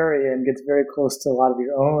of area and gets very close to a lot of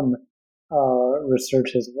your own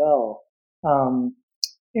research as well. And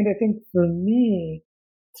I think for me,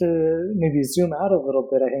 to maybe zoom out a little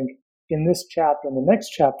bit, I think in this chapter and the next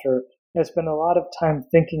chapter, I spend a lot of time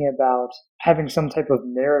thinking about having some type of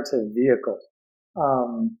narrative vehicle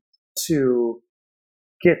to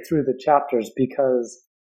get through the chapters, because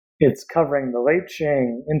it's covering the late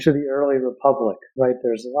Qing into the early Republic, right?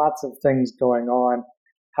 There's lots of things going on.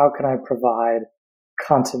 How can I provide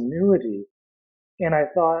continuity? And I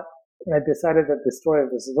thought And I decided that the story of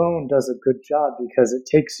this loan does a good job because it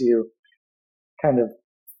takes you kind of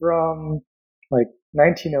from like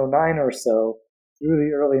 1909 or so through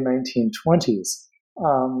the early 1920s.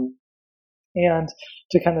 And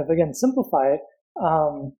to kind of, again, simplify it,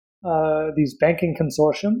 these banking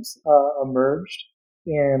consortiums emerged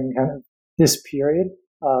in kind of this period,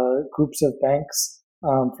 groups of banks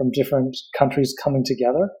from different countries coming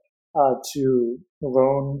together to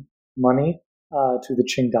loan money to the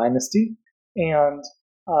Qing dynasty. And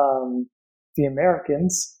the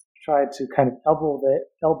Americans tried to kind of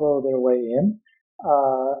elbow their way in.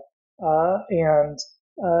 And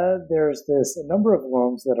there's a number of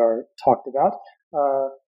loans that are talked about.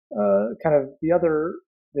 Kind of the other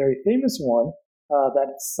very famous one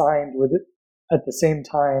that's signed with it at the same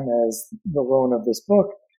time as the loan of this book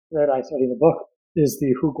that I study in the book is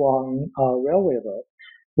the Huguang Railway Loan,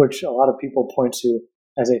 which a lot of people point to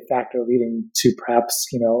as a factor leading to perhaps,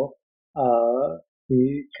 the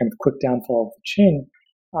kind of quick downfall of the Qing.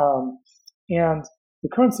 And the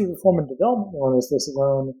Currency Reform and Development Loan is this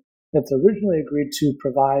loan that's originally agreed to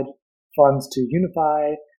provide funds to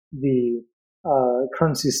unify the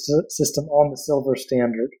currency system on the silver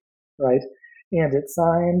standard, right? And it's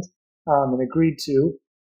signed and agreed to.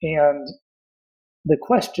 And the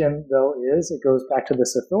question, though, is, it goes back to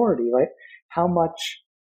this authority, right? How much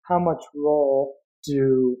role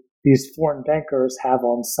do these foreign bankers have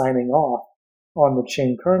on signing off on the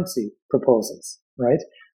Qing currency proposals, right?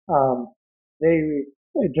 During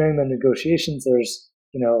the negotiations, there's,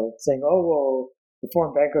 saying, oh, well, the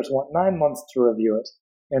foreign bankers want 9 months to review it.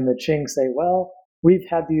 And the Qing say, well, we've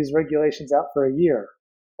had these regulations out for a year.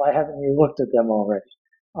 Why haven't you looked at them already?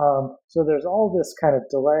 So there's all this kind of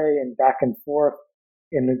delay and back and forth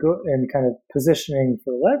in kind of positioning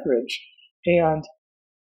for leverage. And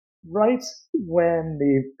right when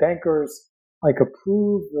the bankers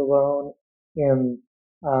approve the loan in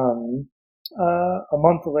a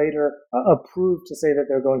month later, approved to say that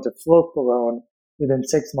they're going to float the loan within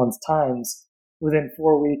 6 months' times, within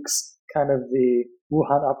 4 weeks, kind of the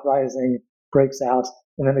Wuhan uprising breaks out,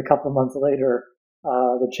 and then a couple of months later,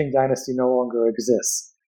 the Qing dynasty no longer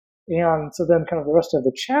exists. And so then kind of the rest of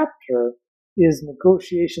the chapter is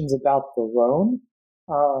negotiations about the loan,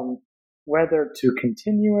 whether to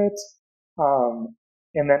continue it,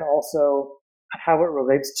 and then also how it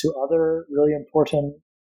relates to other really important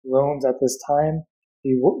loans at this time,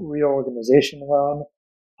 the reorganization loan.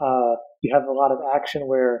 You have a lot of action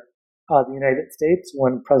where the United States,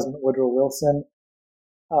 when President Woodrow Wilson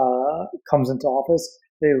comes into office,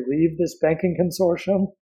 they leave this banking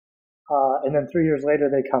consortium, and then 3 years later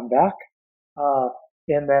they come back.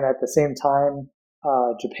 And then at the same time,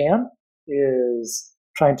 Japan is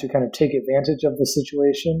trying to kind of take advantage of the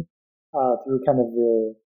situation through kind of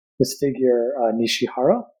this figure,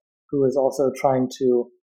 Nishihara, who is also trying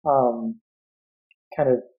to kind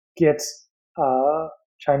of get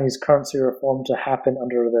Chinese currency reform to happen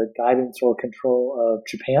under the guidance or control of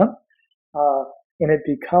Japan. And it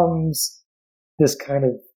becomes this kind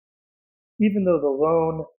of, even though the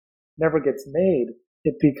loan never gets made,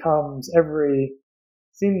 it becomes every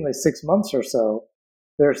seemingly 6 months or so,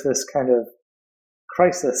 there's this kind of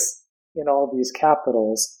crisis in all these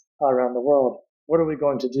capitals around the world. What are we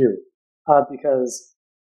going to do? Because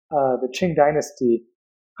the Qing dynasty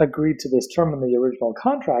agreed to this term in the original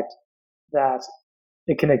contract that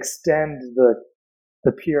it can extend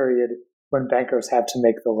the period when bankers have to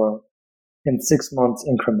make the loan in 6 months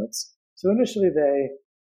increments. So initially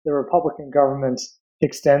the Republican government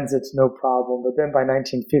extends it no problem, but then by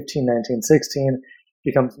 1915, 1916, it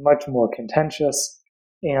becomes much more contentious,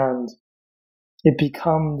 and it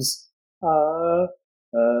becomes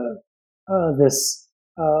this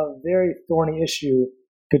very thorny issue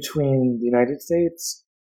between the United States,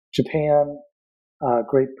 Japan,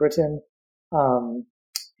 Great Britain,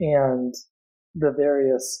 and the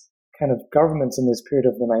various kind of governments in this period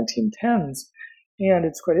of the 1910s. And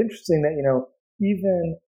it's quite interesting that,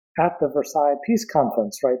 even at the Versailles Peace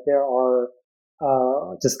Conference, right, there are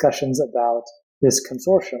discussions about this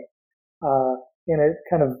consortium. And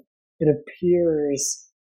it appears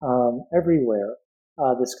everywhere,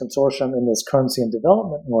 this consortium in this currency and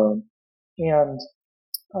development loan. And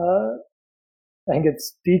I think it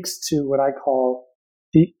speaks to what I call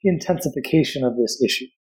the intensification of this issue,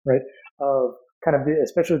 right? Of kind of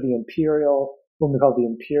especially the imperial, what we call the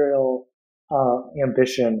imperial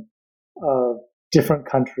ambition of different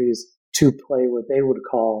countries to play what they would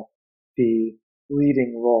call the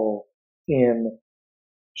leading role in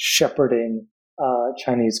shepherding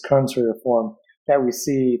Chinese currency reform that we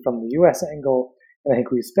see from the U.S. angle, and I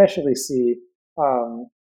think we especially see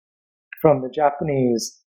from the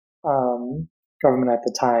Japanese government at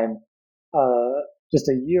the time, just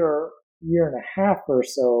a year and a half or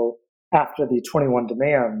so after the 21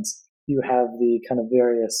 demands, you have the kind of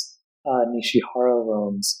various Nishihara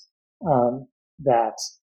loans that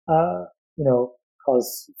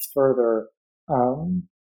cause further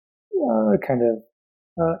kind of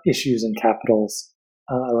issues in capitals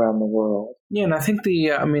around the world. Yeah, and I think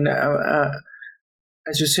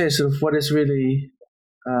as you say, sort of what is really,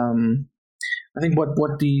 I think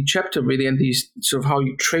what the chapter really and these sort of how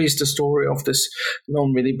you trace the story of this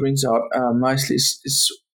loan really brings out nicely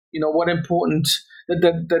is what important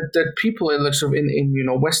that people in sort of in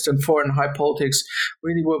Western foreign high politics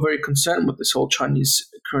really were very concerned with this whole Chinese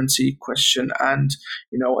currency question, and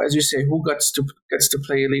as you say, who gets to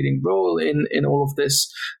play a leading role in all of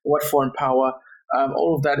this, what foreign power.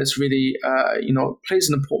 All of that is really, plays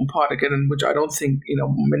an important part again, in which I don't think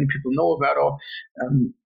many people know about or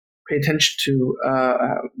pay attention to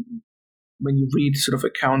when you read sort of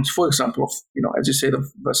accounts, for example, of as you say, the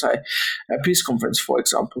Versailles Peace Conference, for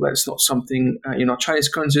example. That's not something Chinese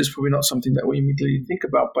currency is probably not something that we immediately think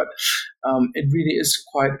about, but it really is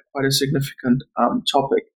quite a significant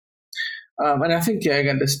topic. And I think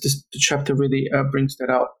again, the chapter really brings that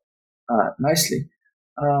out nicely.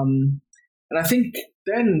 And I think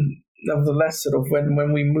then, nevertheless, sort of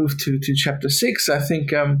when we move to chapter 6, I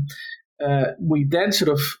think we then sort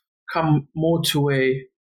of come more to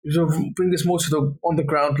sort of bring this more to the on the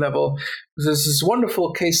ground level. There's this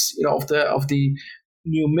wonderful case, of the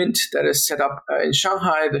new mint that is set up in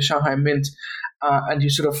Shanghai, the Shanghai Mint, and you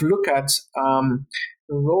sort of look at the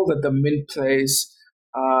role that the mint plays,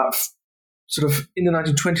 sort of in the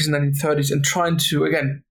 1920s and 1930s, and trying to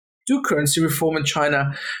again do currency reform in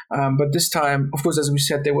China, but this time, of course, as we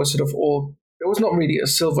said, there was not really a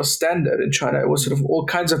silver standard in China. It was sort of all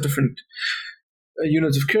kinds of different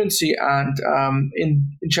units of currency, and in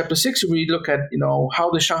chapter 6, we look at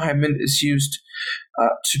how the Shanghai Mint is used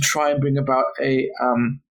to try and bring about a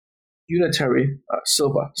unitary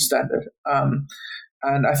silver standard.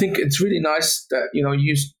 And I think it's really nice that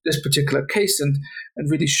use this particular case and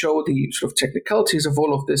really show the sort of technicalities of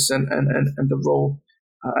all of this and the role.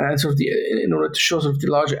 And sort of in order to show sort of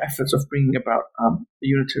the larger efforts of bringing about a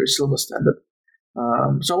unitary silver standard.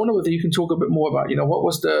 So I wonder whether you can talk a bit more about, what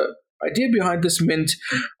was the idea behind this mint,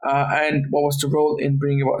 and what was the role in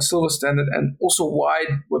bringing about a silver standard, and also why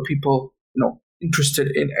were people,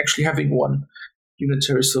 interested in actually having one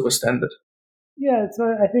unitary silver standard? Yeah, so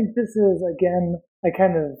I think this is, again,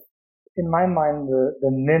 in my mind,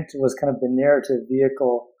 the mint was kind of the narrative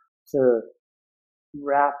vehicle to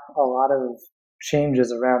wrap a lot of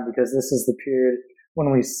changes around, because this is the period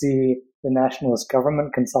when we see the nationalist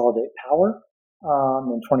government consolidate power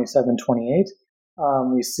in 27, 28.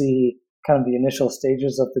 We see kind of the initial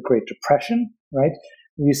stages of the Great Depression, right?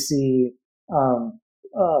 We see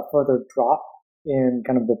further drop in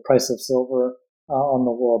kind of the price of silver on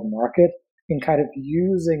the world market, and kind of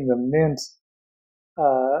using the mint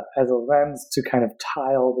as a lens to kind of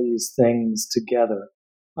tie all these things together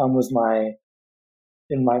was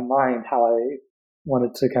in my mind how I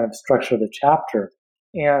wanted to kind of structure the chapter.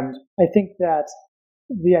 And I think that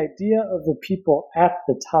the idea of the people at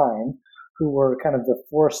the time who were kind of the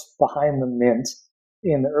force behind the mint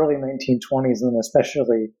in the early 1920s, and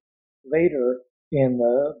especially later in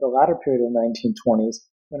the latter period of the 1920s,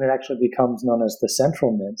 when it actually becomes known as the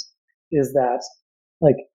central mint, is that,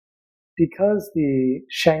 because the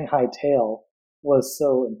Shanghai tale was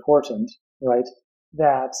so important, right,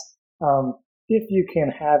 that if you can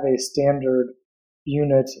have a standard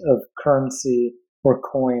unit of currency or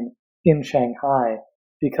coin in Shanghai,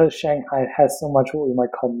 because Shanghai has so much what we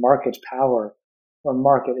might call market power or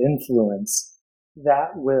market influence, that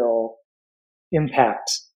will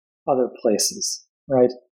impact other places,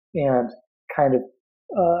 right? And kind of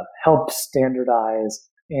help standardize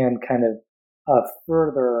and kind of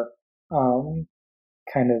further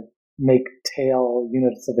kind of make tail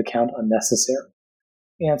units of account unnecessary.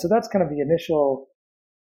 And so that's kind of the initial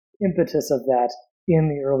impetus of that in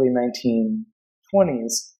the early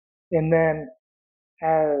 1920s. And then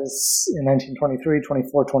as in 1923,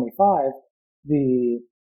 24, 25, the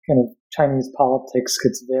kind of Chinese politics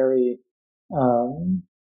gets very,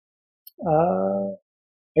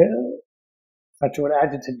 not sure what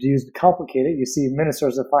adjective to use to complicate it. You see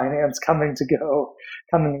ministers of finance coming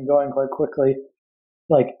and going quite quickly.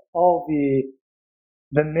 All the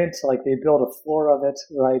mint, they build a floor of it,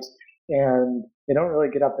 right? And they don't really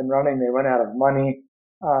get up and running. They run out of money,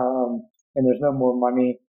 and there's no more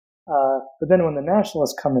money. But then when the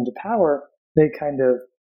nationalists come into power, they kind of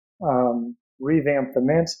revamp the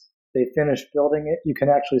mint. They finish building it. You can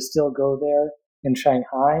actually still go there in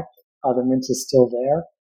Shanghai. The mint is still there.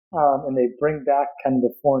 And they bring back kind of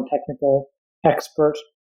the foreign technical expert,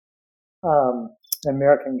 an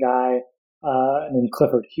American guy named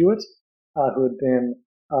Clifford Hewitt, who had been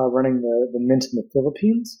running the mint in the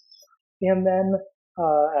Philippines. And then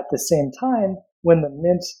at the same time, when the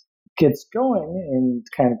mint gets going in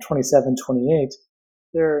kind of 27, 28,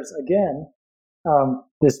 there's again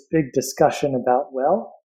this big discussion about,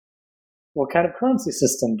 well, what kind of currency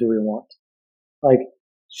system do we want? Like,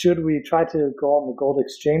 should we try to go on the gold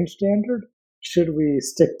exchange standard? Should we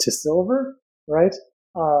stick to silver, right?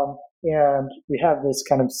 And we have this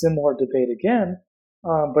kind of similar debate again,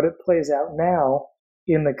 but it plays out now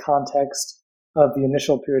in the context of the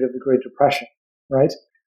initial period of the Great Depression, right?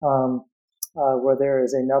 Where there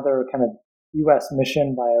is another kind of U.S.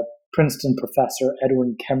 mission by a Princeton professor,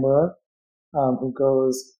 Edwin Kemmerer, who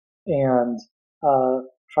goes and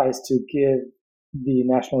tries to give the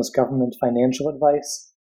nationalist government financial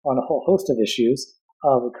advice on a whole host of issues,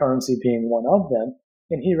 the currency being one of them.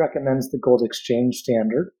 And he recommends the gold exchange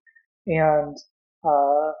standard. And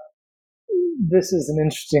this is an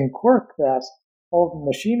interesting quirk that all the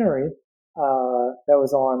machinery that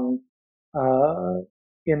was on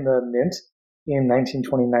in the mint in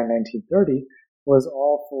 1929, 1930 was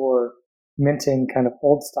all for minting kind of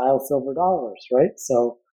old style silver dollars, right?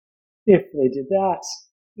 So if they did that,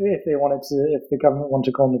 if the government wanted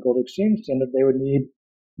to go on the gold exchange standard, they would need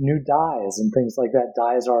new dies and things like that.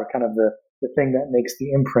 Dies are kind of the thing that makes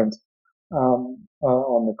the imprint on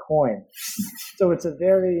the coin. So it's a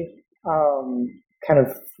very kind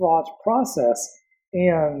of fraught process,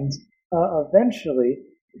 and eventually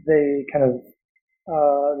they kind of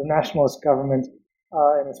the nationalist government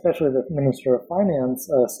and especially the Minister of Finance,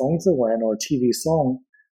 Song Ziwen, or TV Song,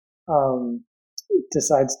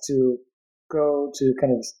 decides to go to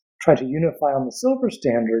kind of try to unify on the silver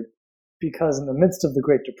standard, because in the midst of the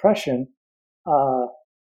Great Depression,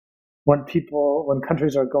 when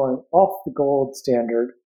countries are going off the gold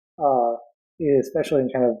standard, especially in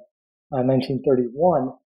kind of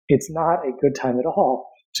 1931, it's not a good time at all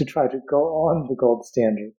to try to go on the gold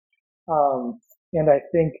standard. And I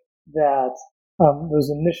think that those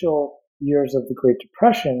initial years of the Great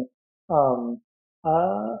Depression are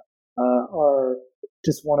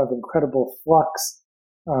just one of incredible flux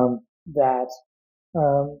that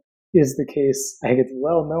is the case. I think it's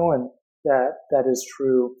well known that is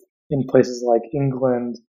true in places like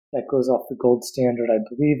England, that goes off the gold standard, I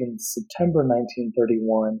believe, in September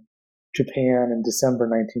 1931, Japan in December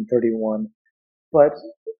 1931. But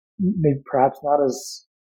maybe perhaps not as,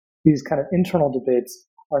 these kind of internal debates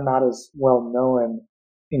are not as well known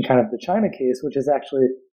in kind of the China case, which is actually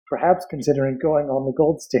perhaps considering going on the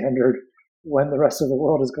gold standard when the rest of the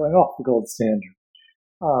world is going off the gold standard.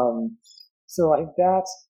 So I think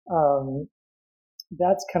that's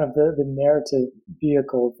kind of the narrative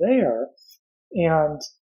vehicle there. And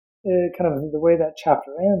kind of the way that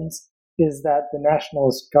chapter ends is that the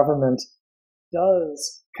nationalist government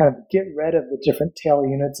does kind of get rid of the different tail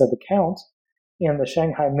units of account, and the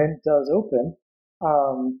Shanghai Mint does open.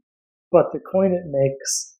 But the coin it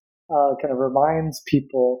makes kind of reminds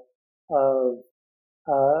people of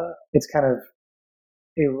it's kind of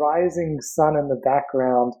a rising sun in the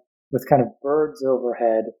background with kind of birds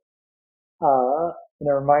overhead. And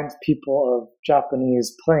it reminds people of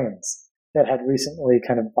Japanese planes that had recently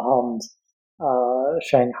kind of bombed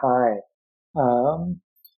Shanghai.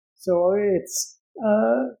 So it's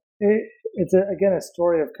again a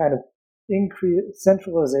story of kind of increased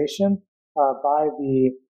centralization by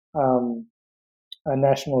the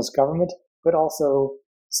nationalist government, but also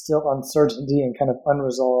still uncertainty and kind of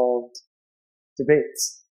unresolved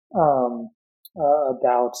debates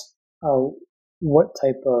about what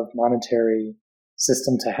type of monetary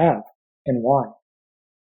system to have and why.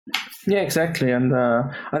 Yeah, exactly. And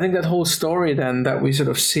I think that whole story then that we sort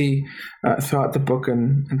of see throughout the book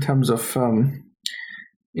in terms of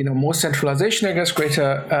more centralization, I guess,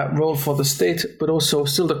 greater role for the state, but also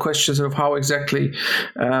still the questions of how exactly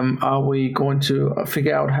are we going to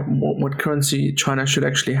figure out what currency China should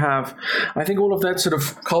actually have. I think all of that sort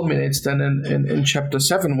of culminates then in chapter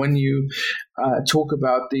 7 when you talk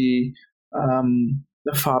about the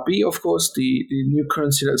Fabi, of course, the new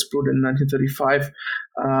currency that's brought in 1935,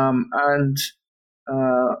 and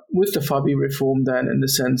with the Fabi reform then, in the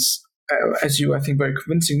sense, as you, I think, very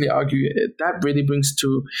convincingly argue, that really brings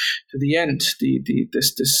to the end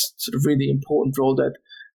this sort of really important role that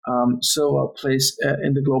silver plays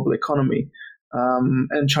in the global economy,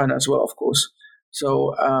 and China as well, of course.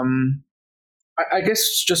 So I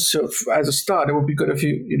guess just sort of as a start, it would be good if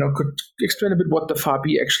you could explain a bit what the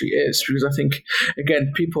FABI actually is, because I think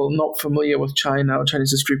again people not familiar with China or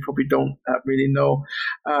Chinese history probably don't really know.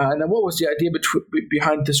 And then what was the idea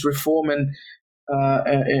behind this reform, and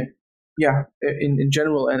in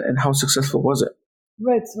general, and how successful was it?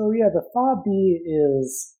 Right. So the FABI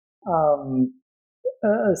is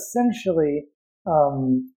essentially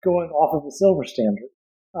going off of the silver standard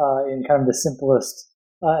in kind of the simplest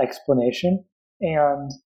explanation. And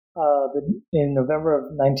in November of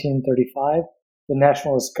 1935, the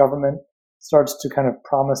nationalist government starts to kind of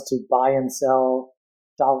promise to buy and sell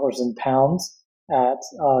dollars and pounds at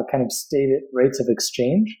kind of stated rates of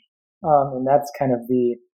exchange. And that's kind of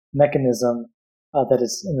the mechanism that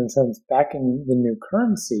is, in a sense, backing the new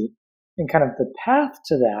currency. And kind of the path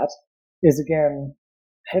to that is, again,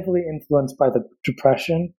 heavily influenced by the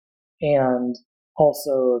Depression and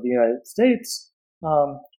also the United States,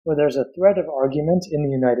 where there's a thread of argument in the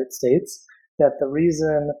United States that the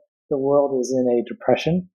reason the world is in a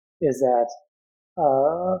depression is that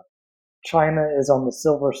China is on the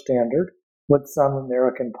silver standard, what some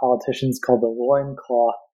American politicians call the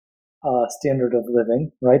loincloth standard of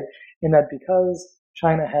living, right? And that because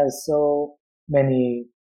China has so many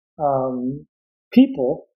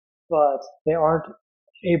people, but they aren't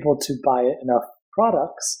able to buy enough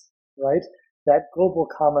products, right? That global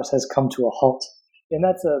commerce has come to a halt. And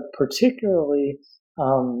that's a particularly,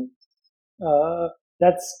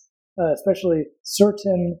 especially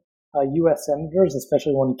certain U.S. senators,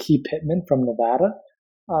 especially one Key Pittman from Nevada,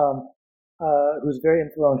 who's a very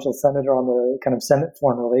influential senator on the kind of Senate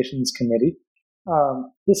Foreign Relations Committee.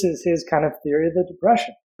 This is his kind of theory of the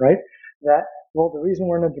Depression, right? That, well, the reason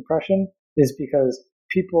we're in a depression is because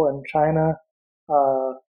people in China,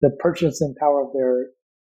 the purchasing power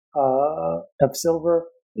of silver,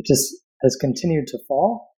 it just has continued to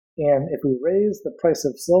fall. And if we raise the price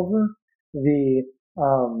of silver, the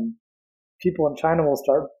people in China will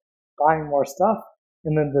start buying more stuff,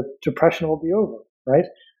 and then the depression will be over, right?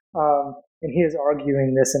 And he is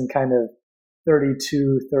arguing this in kind of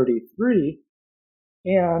 32, 33,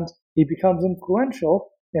 and he becomes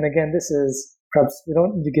influential. And again, this is perhaps, we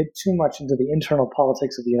don't need to get too much into the internal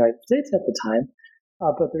politics of the United States at the time,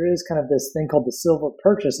 but there is kind of this thing called the Silver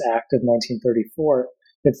Purchase Act of 1934.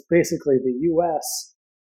 It's basically the U.S.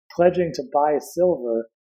 pledging to buy silver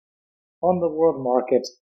on the world market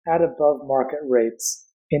at above market rates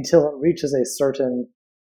until it reaches a certain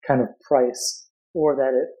kind of price, or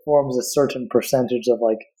that it forms a certain percentage of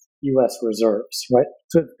like U.S. reserves, right?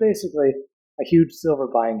 So it's basically a huge silver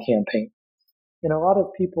buying campaign. And a lot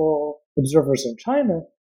of people, observers in China,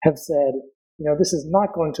 have said, this is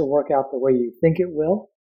not going to work out the way you think it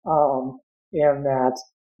will, and that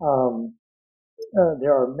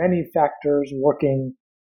there are many factors working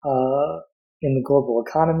in the global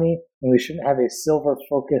economy, and we shouldn't have a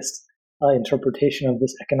silver-focused interpretation of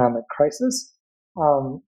this economic crisis,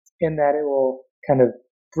 and that it will kind of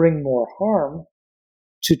bring more harm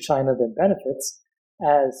to China than benefits,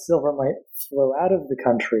 as silver might flow out of the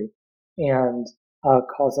country and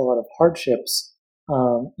cause a lot of hardships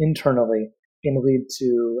internally and lead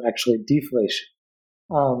to actually deflation.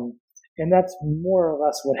 And that's more or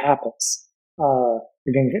less what happens.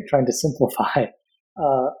 Again, trying to simplify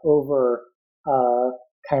over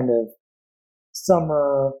kind of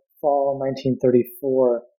summer, fall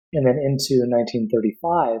 1934, and then into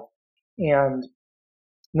 1935. And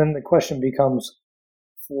then the question becomes,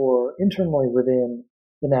 for internally within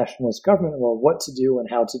the nationalist government, well, what to do and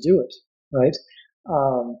how to do it, right?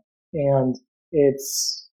 And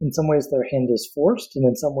it's, in some ways, their hand is forced, and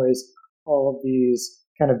in some ways, all of these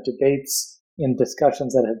kind of debates and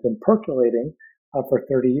discussions that have been percolating for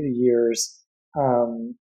 30 years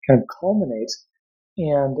kind of culminate.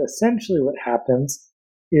 And essentially what happens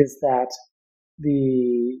is that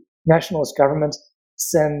the nationalist government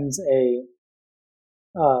sends a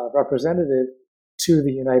representative to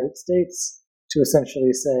the United States to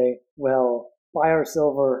essentially say, well, buy our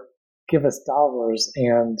silver, give us dollars,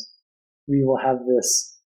 and we will have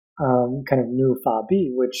this kind of new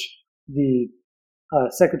FABI, which the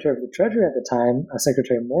Secretary of the Treasury at the time,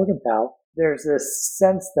 Secretary Morgenthau, there's this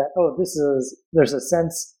sense that, there's a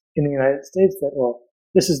sense in the United States that, well,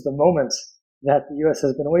 this is the moment that the U.S.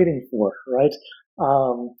 has been waiting for, right?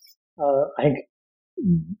 I think,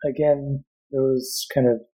 again, there was kind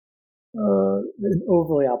of an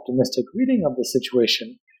overly optimistic reading of the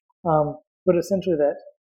situation, but essentially that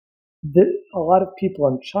a lot of people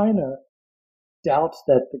in China doubt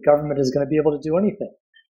that the government is going to be able to do anything.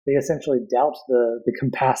 They essentially doubt the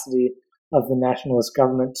capacity of the nationalist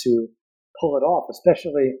government to pull it off,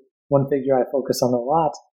 especially one figure I focus on a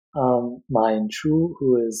lot Ma Ying-jeou,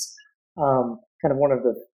 who is kind of one of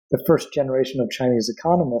the first generation of Chinese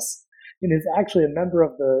economists, and is actually a member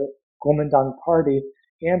of the Kuomintang Party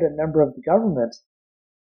and a member of the government,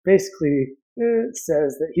 basically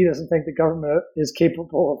says that he doesn't think the government is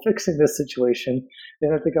capable of fixing this situation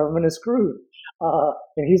and that the government is screwed.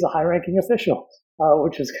 And he's a high-ranking official,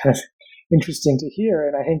 which is kind of interesting to hear.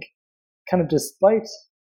 And I think kind of despite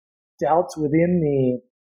doubts within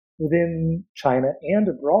China and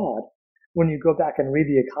abroad, when you go back and read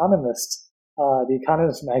The Economist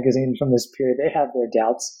magazine from this period, they have their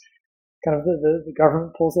doubts. Kind of the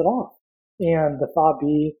government pulls it off. And the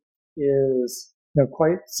Fa-Bi is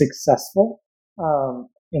quite successful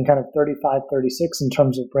in kind of 35, 36 in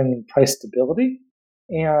terms of bringing price stability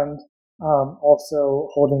and also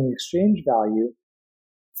holding the exchange value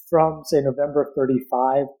from, say, November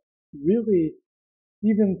 35, really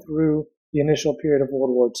even through the initial period of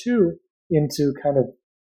World War II into kind of,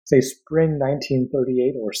 say, spring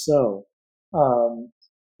 1938 or so,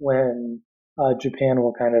 when Japan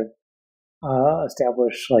will kind of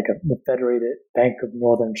establish like the Federated Bank of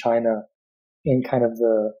Northern China in kind of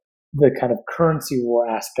the kind of currency war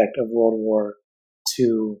aspect of World War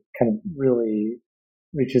II kind of really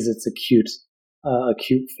reaches its acute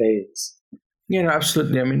phase. Yeah, no,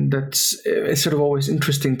 absolutely. I mean, it's sort of always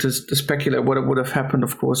interesting to speculate what it would have happened,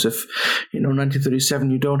 of course, if 1937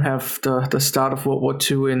 you don't have the start of World War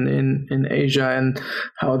II in Asia, and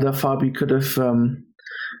how the Fa-Bi could have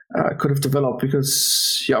developed,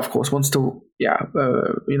 because of course after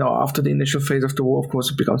the initial phase of the war, of course,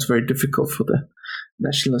 it becomes very difficult for the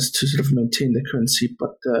nationalists to sort of maintain the currency.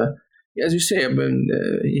 But as you say, I mean,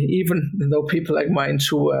 even though people like mine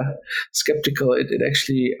who were skeptical, it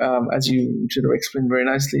actually, as you sort of explained very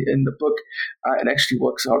nicely in the book, it actually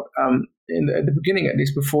works out. At the beginning, at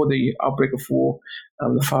least before the outbreak of war,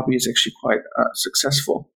 the Fa-Bi is actually quite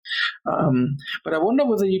successful. But I wonder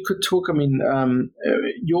whether you could talk, I mean,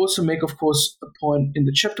 you also make, of course, a point in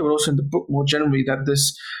the chapter, but also in the book more generally, that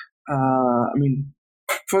this,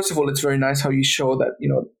 first of all, it's very nice how you show that,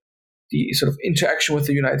 the sort of interaction with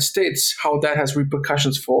the United States, how that has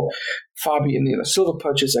repercussions for Fa-Bi and the Silver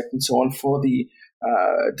Purchase Act and so on, for the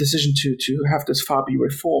decision to have this Fa-Bi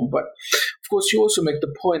reform. But of course, you also make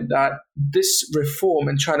the point that this reform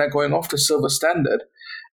in China going off the silver standard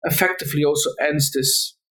effectively also ends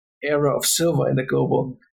this era of silver in the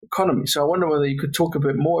global economy. So I wonder whether you could talk a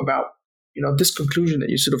bit more about this conclusion that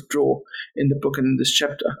you sort of draw in the book and in this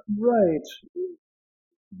chapter. Right.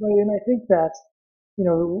 And I think that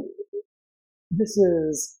this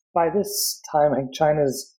is, by this time, I think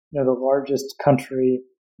China's the largest country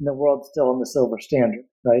in the world still in the silver standard,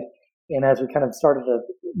 right? And as we kind of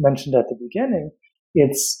mentioned at the beginning,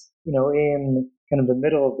 it's in kind of the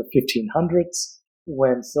middle of the 1500s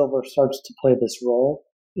when silver starts to play this role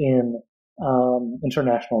in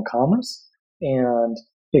international commerce, and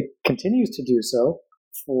it continues to do so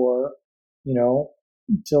for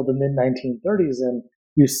until the mid 1930s. And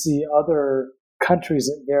you see other countries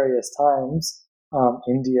at various times,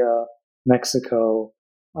 India, Mexico,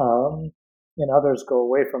 and others go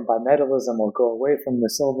away from bimetallism or go away from the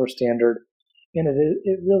silver standard. And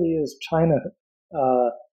it really is China,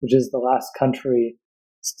 which is the last country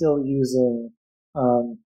still using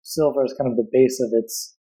silver as kind of the base of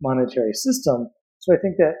its monetary system. So I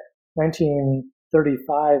think that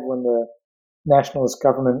 1935, when the nationalist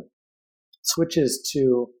government switches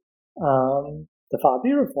to the Fa-Bi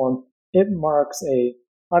reform, it marks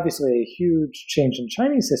obviously a huge change in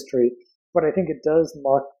Chinese history, but I think it does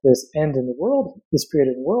mark this end in this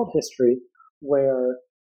period in world history where,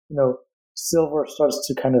 silver starts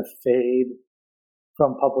to kind of fade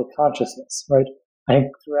from public consciousness, right? I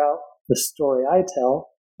think throughout the story I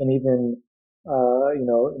tell, and even,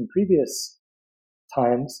 in previous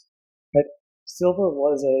times, right, silver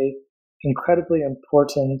was a incredibly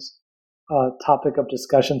important topic of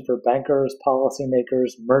discussion for bankers,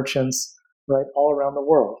 policymakers, merchants, right, all around the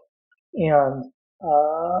world. And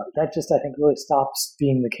that just, I think, really stops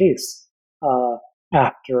being the case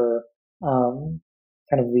after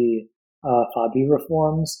kind of the Fa-Bi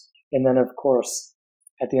reforms. And then, of course,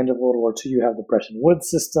 at the end of World War II, you have the Bretton Woods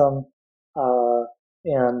system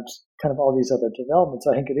and kind of all these other developments.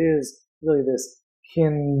 So I think it is really this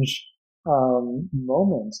hinge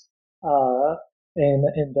moment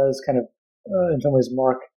and does kind of, in some ways,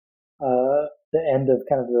 mark the end of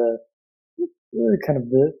kind of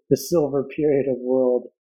the silver period of world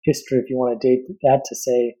history, if you want to date that to,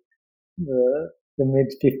 say, the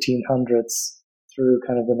mid 1500s through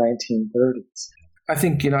kind of the 1930s. I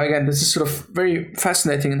think, again, this is sort of very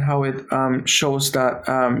fascinating in how it shows that,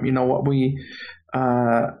 what we,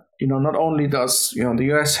 not only does the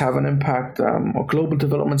US have an impact, or global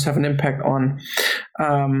developments have an impact on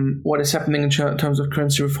what is happening in terms of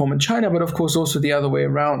currency reform in China, but of course also the other way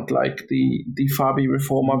around. Like the FABI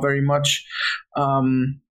reform are very much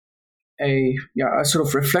a sort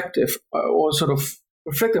of reflective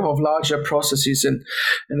of larger processes in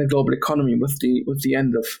the global economy with the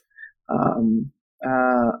end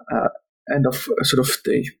of sort of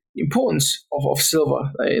the importance of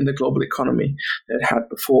silver in the global economy that it had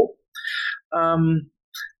before.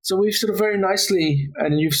 So we've sort of very nicely,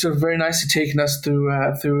 and you've sort of very nicely taken us through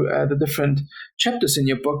the different chapters in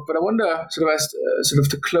your book. But I wonder, sort of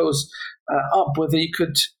to close up, whether you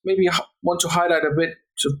could maybe want to highlight a bit,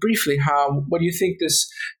 sort of briefly, what do you think you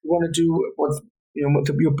want to do? What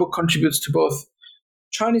your book contributes to both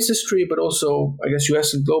Chinese history, but also, I guess,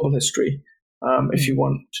 U.S. and global history, if you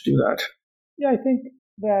want to do that. Yeah, I think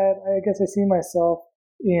that I see myself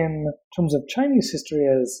in terms of Chinese history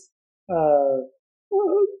as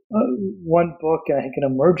one book, and I think an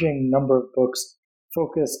emerging number of books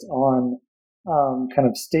focused on kind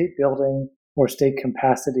of state building or state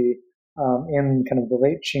capacity in kind of the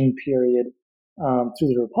late Qing period through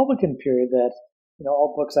the Republican period. That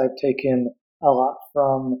all books I've taken a lot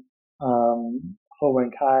from Ho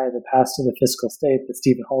Wen-kai, The Path to the Fiscal State, the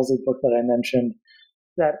Stephen Halsey book that I mentioned,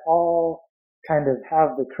 that all kind of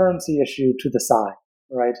have the currency issue to the side,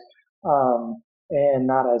 right? And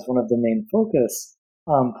not as one of the main focus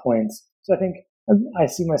points. So I think I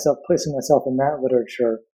see myself placing myself in that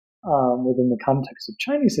literature within the context of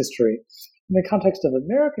Chinese history. In the context of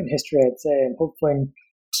American history, I'd say I'm hoping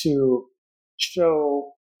to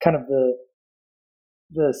show kind of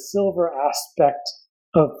the silver aspect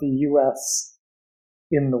of the U.S.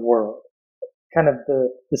 in the world. Kind of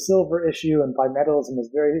the silver issue and bimetallism is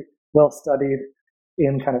very well studied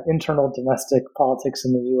in kind of internal domestic politics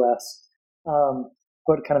in the U.S.,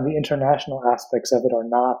 but kind of the international aspects of it are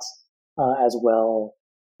not as well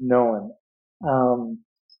known.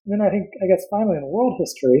 Then I guess finally in world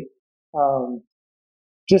history,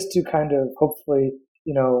 just to kind of hopefully,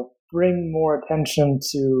 bring more attention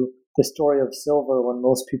to the story of silver when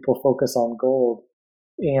most people focus on gold.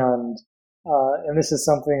 And this is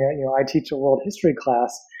something that, I teach a world history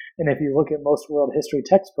class. And if you look at most world history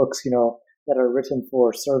textbooks, that are written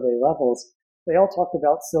for survey levels, they all talk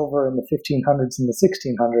about silver in the 1500s and the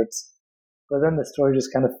 1600s. But then the story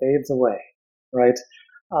just kind of fades away, right?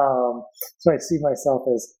 So I see myself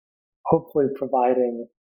as hopefully providing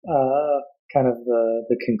kind of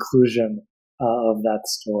the conclusion of that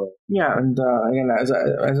story. Yeah, and again, as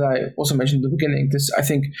I also mentioned at the beginning, I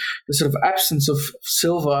think the sort of absence of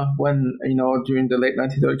silver when during the late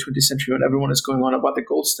 19th, early 20th century, when everyone is going on about the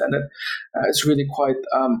gold standard, is really quite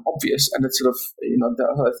obvious, and it's sort of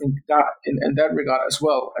I think that in that regard as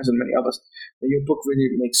well as in many others, your book really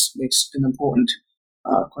makes an important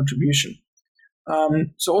contribution.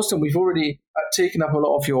 So Austin, we've already taken up a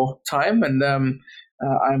lot of your time, and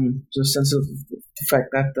I'm just sensitive to the fact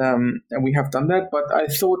that we have done that. But I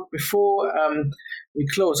thought before we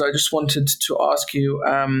close, I just wanted to ask you,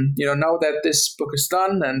 now that this book is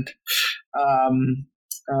done and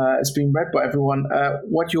it's being read by everyone,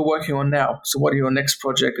 what you're working on now. So what your next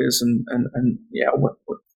project is, and what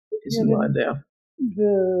is in line there.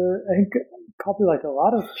 I think probably like a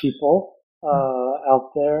lot of people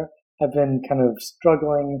out there have been kind of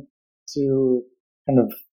struggling to kind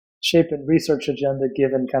of shape a research agenda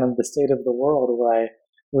given kind of the state of the world, where I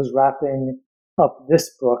was wrapping up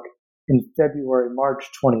this book in February, March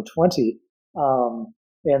 2020.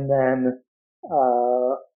 And then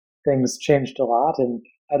things changed a lot, and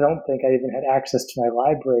I don't think I even had access to my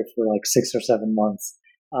library for like 6 or 7 months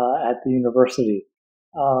at the university.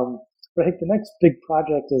 But I think the next big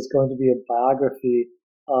project is going to be a biography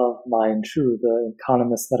of Ma Ying-chu, the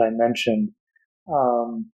economist that I mentioned,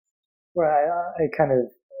 where I kind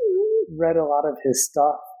of read a lot of his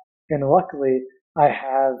stuff, and luckily I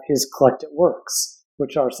have his collected works,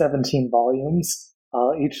 which are 17 volumes,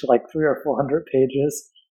 each like 300 or 400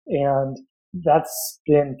 pages, and that's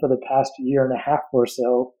been for the past year and a half or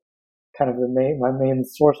so kind of my main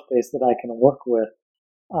source base that I can work with,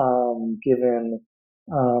 given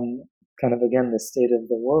kind of again the state of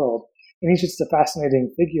the world. And he's just a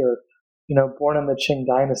fascinating figure, born in the Qing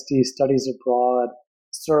dynasty, studies abroad,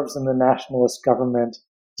 serves in the nationalist government,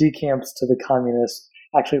 decamps to the communists,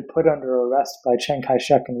 actually put under arrest by Chiang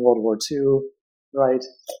Kai-shek in World War II, right?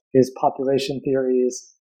 His population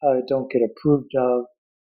theories don't get approved of.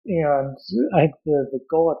 And I think the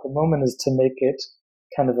goal at the moment is to make it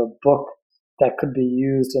kind of a book that could be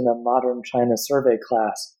used in a modern China survey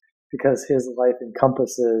class, because his life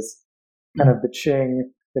encompasses kind of the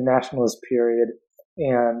Qing, the nationalist period,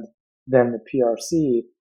 and then the PRC,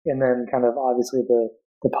 and then kind of obviously the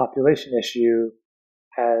population issue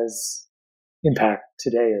has impact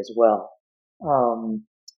today as well.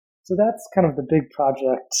 So that's kind of the big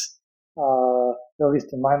project, at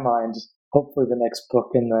least in my mind. Hopefully, the next book,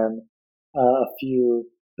 and then a few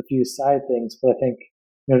side things. But I think,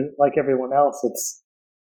 like everyone else, it's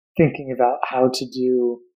thinking about how to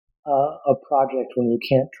do a project when you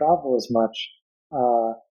can't travel as much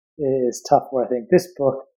is tough. Where I think this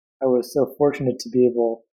book, I was so fortunate to be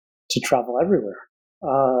able to travel everywhere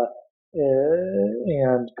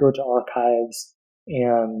and go to archives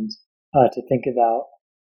and to think about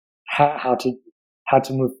how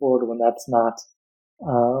to move forward when that's not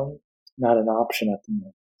an option at the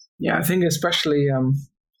moment. Yeah, I think especially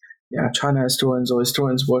China historians or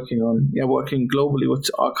historians working globally with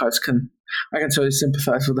archives I can totally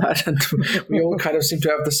sympathize with that, and we all kind of seem to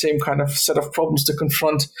have the same kind of set of problems to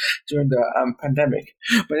confront during the pandemic.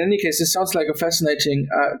 But in any case, it sounds like a fascinating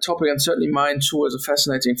topic, and certainly mine too is a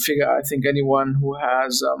fascinating figure. I think anyone who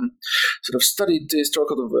has sort of studied the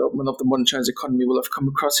historical development of the modern Chinese economy will have come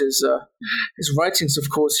across his writings, of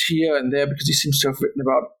course, here and there, because he seems to have written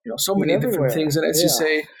about so many different things. And as you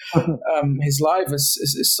say, his life is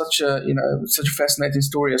such a fascinating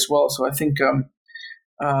story as well. So I think.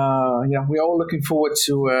 We're all looking forward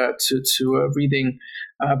to reading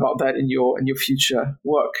about that in your future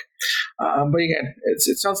work. But again,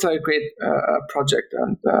 it sounds like a great project,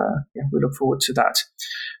 and we look forward to that.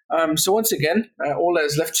 So once again, all that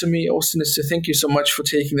is left to me, Austin, is to thank you so much for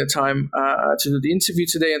taking the time to do the interview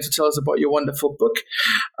today and to tell us about your wonderful book.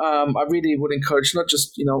 I really would encourage not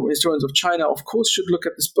just historians of China, of course, should look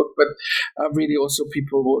at this book, but really also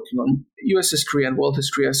people working on U.S. history and world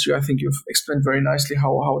history. As I think you've explained very nicely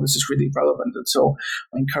how this is really relevant, and so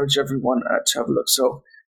I encourage everyone to have a look. So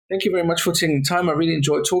thank you very much for taking the time. I really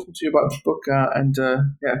enjoyed talking to you about the book, and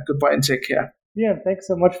goodbye and take care. Yeah, thanks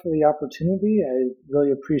so much for the opportunity. I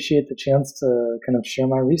really appreciate the chance to kind of share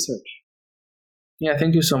my research. Yeah,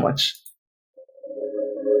 thank you so much.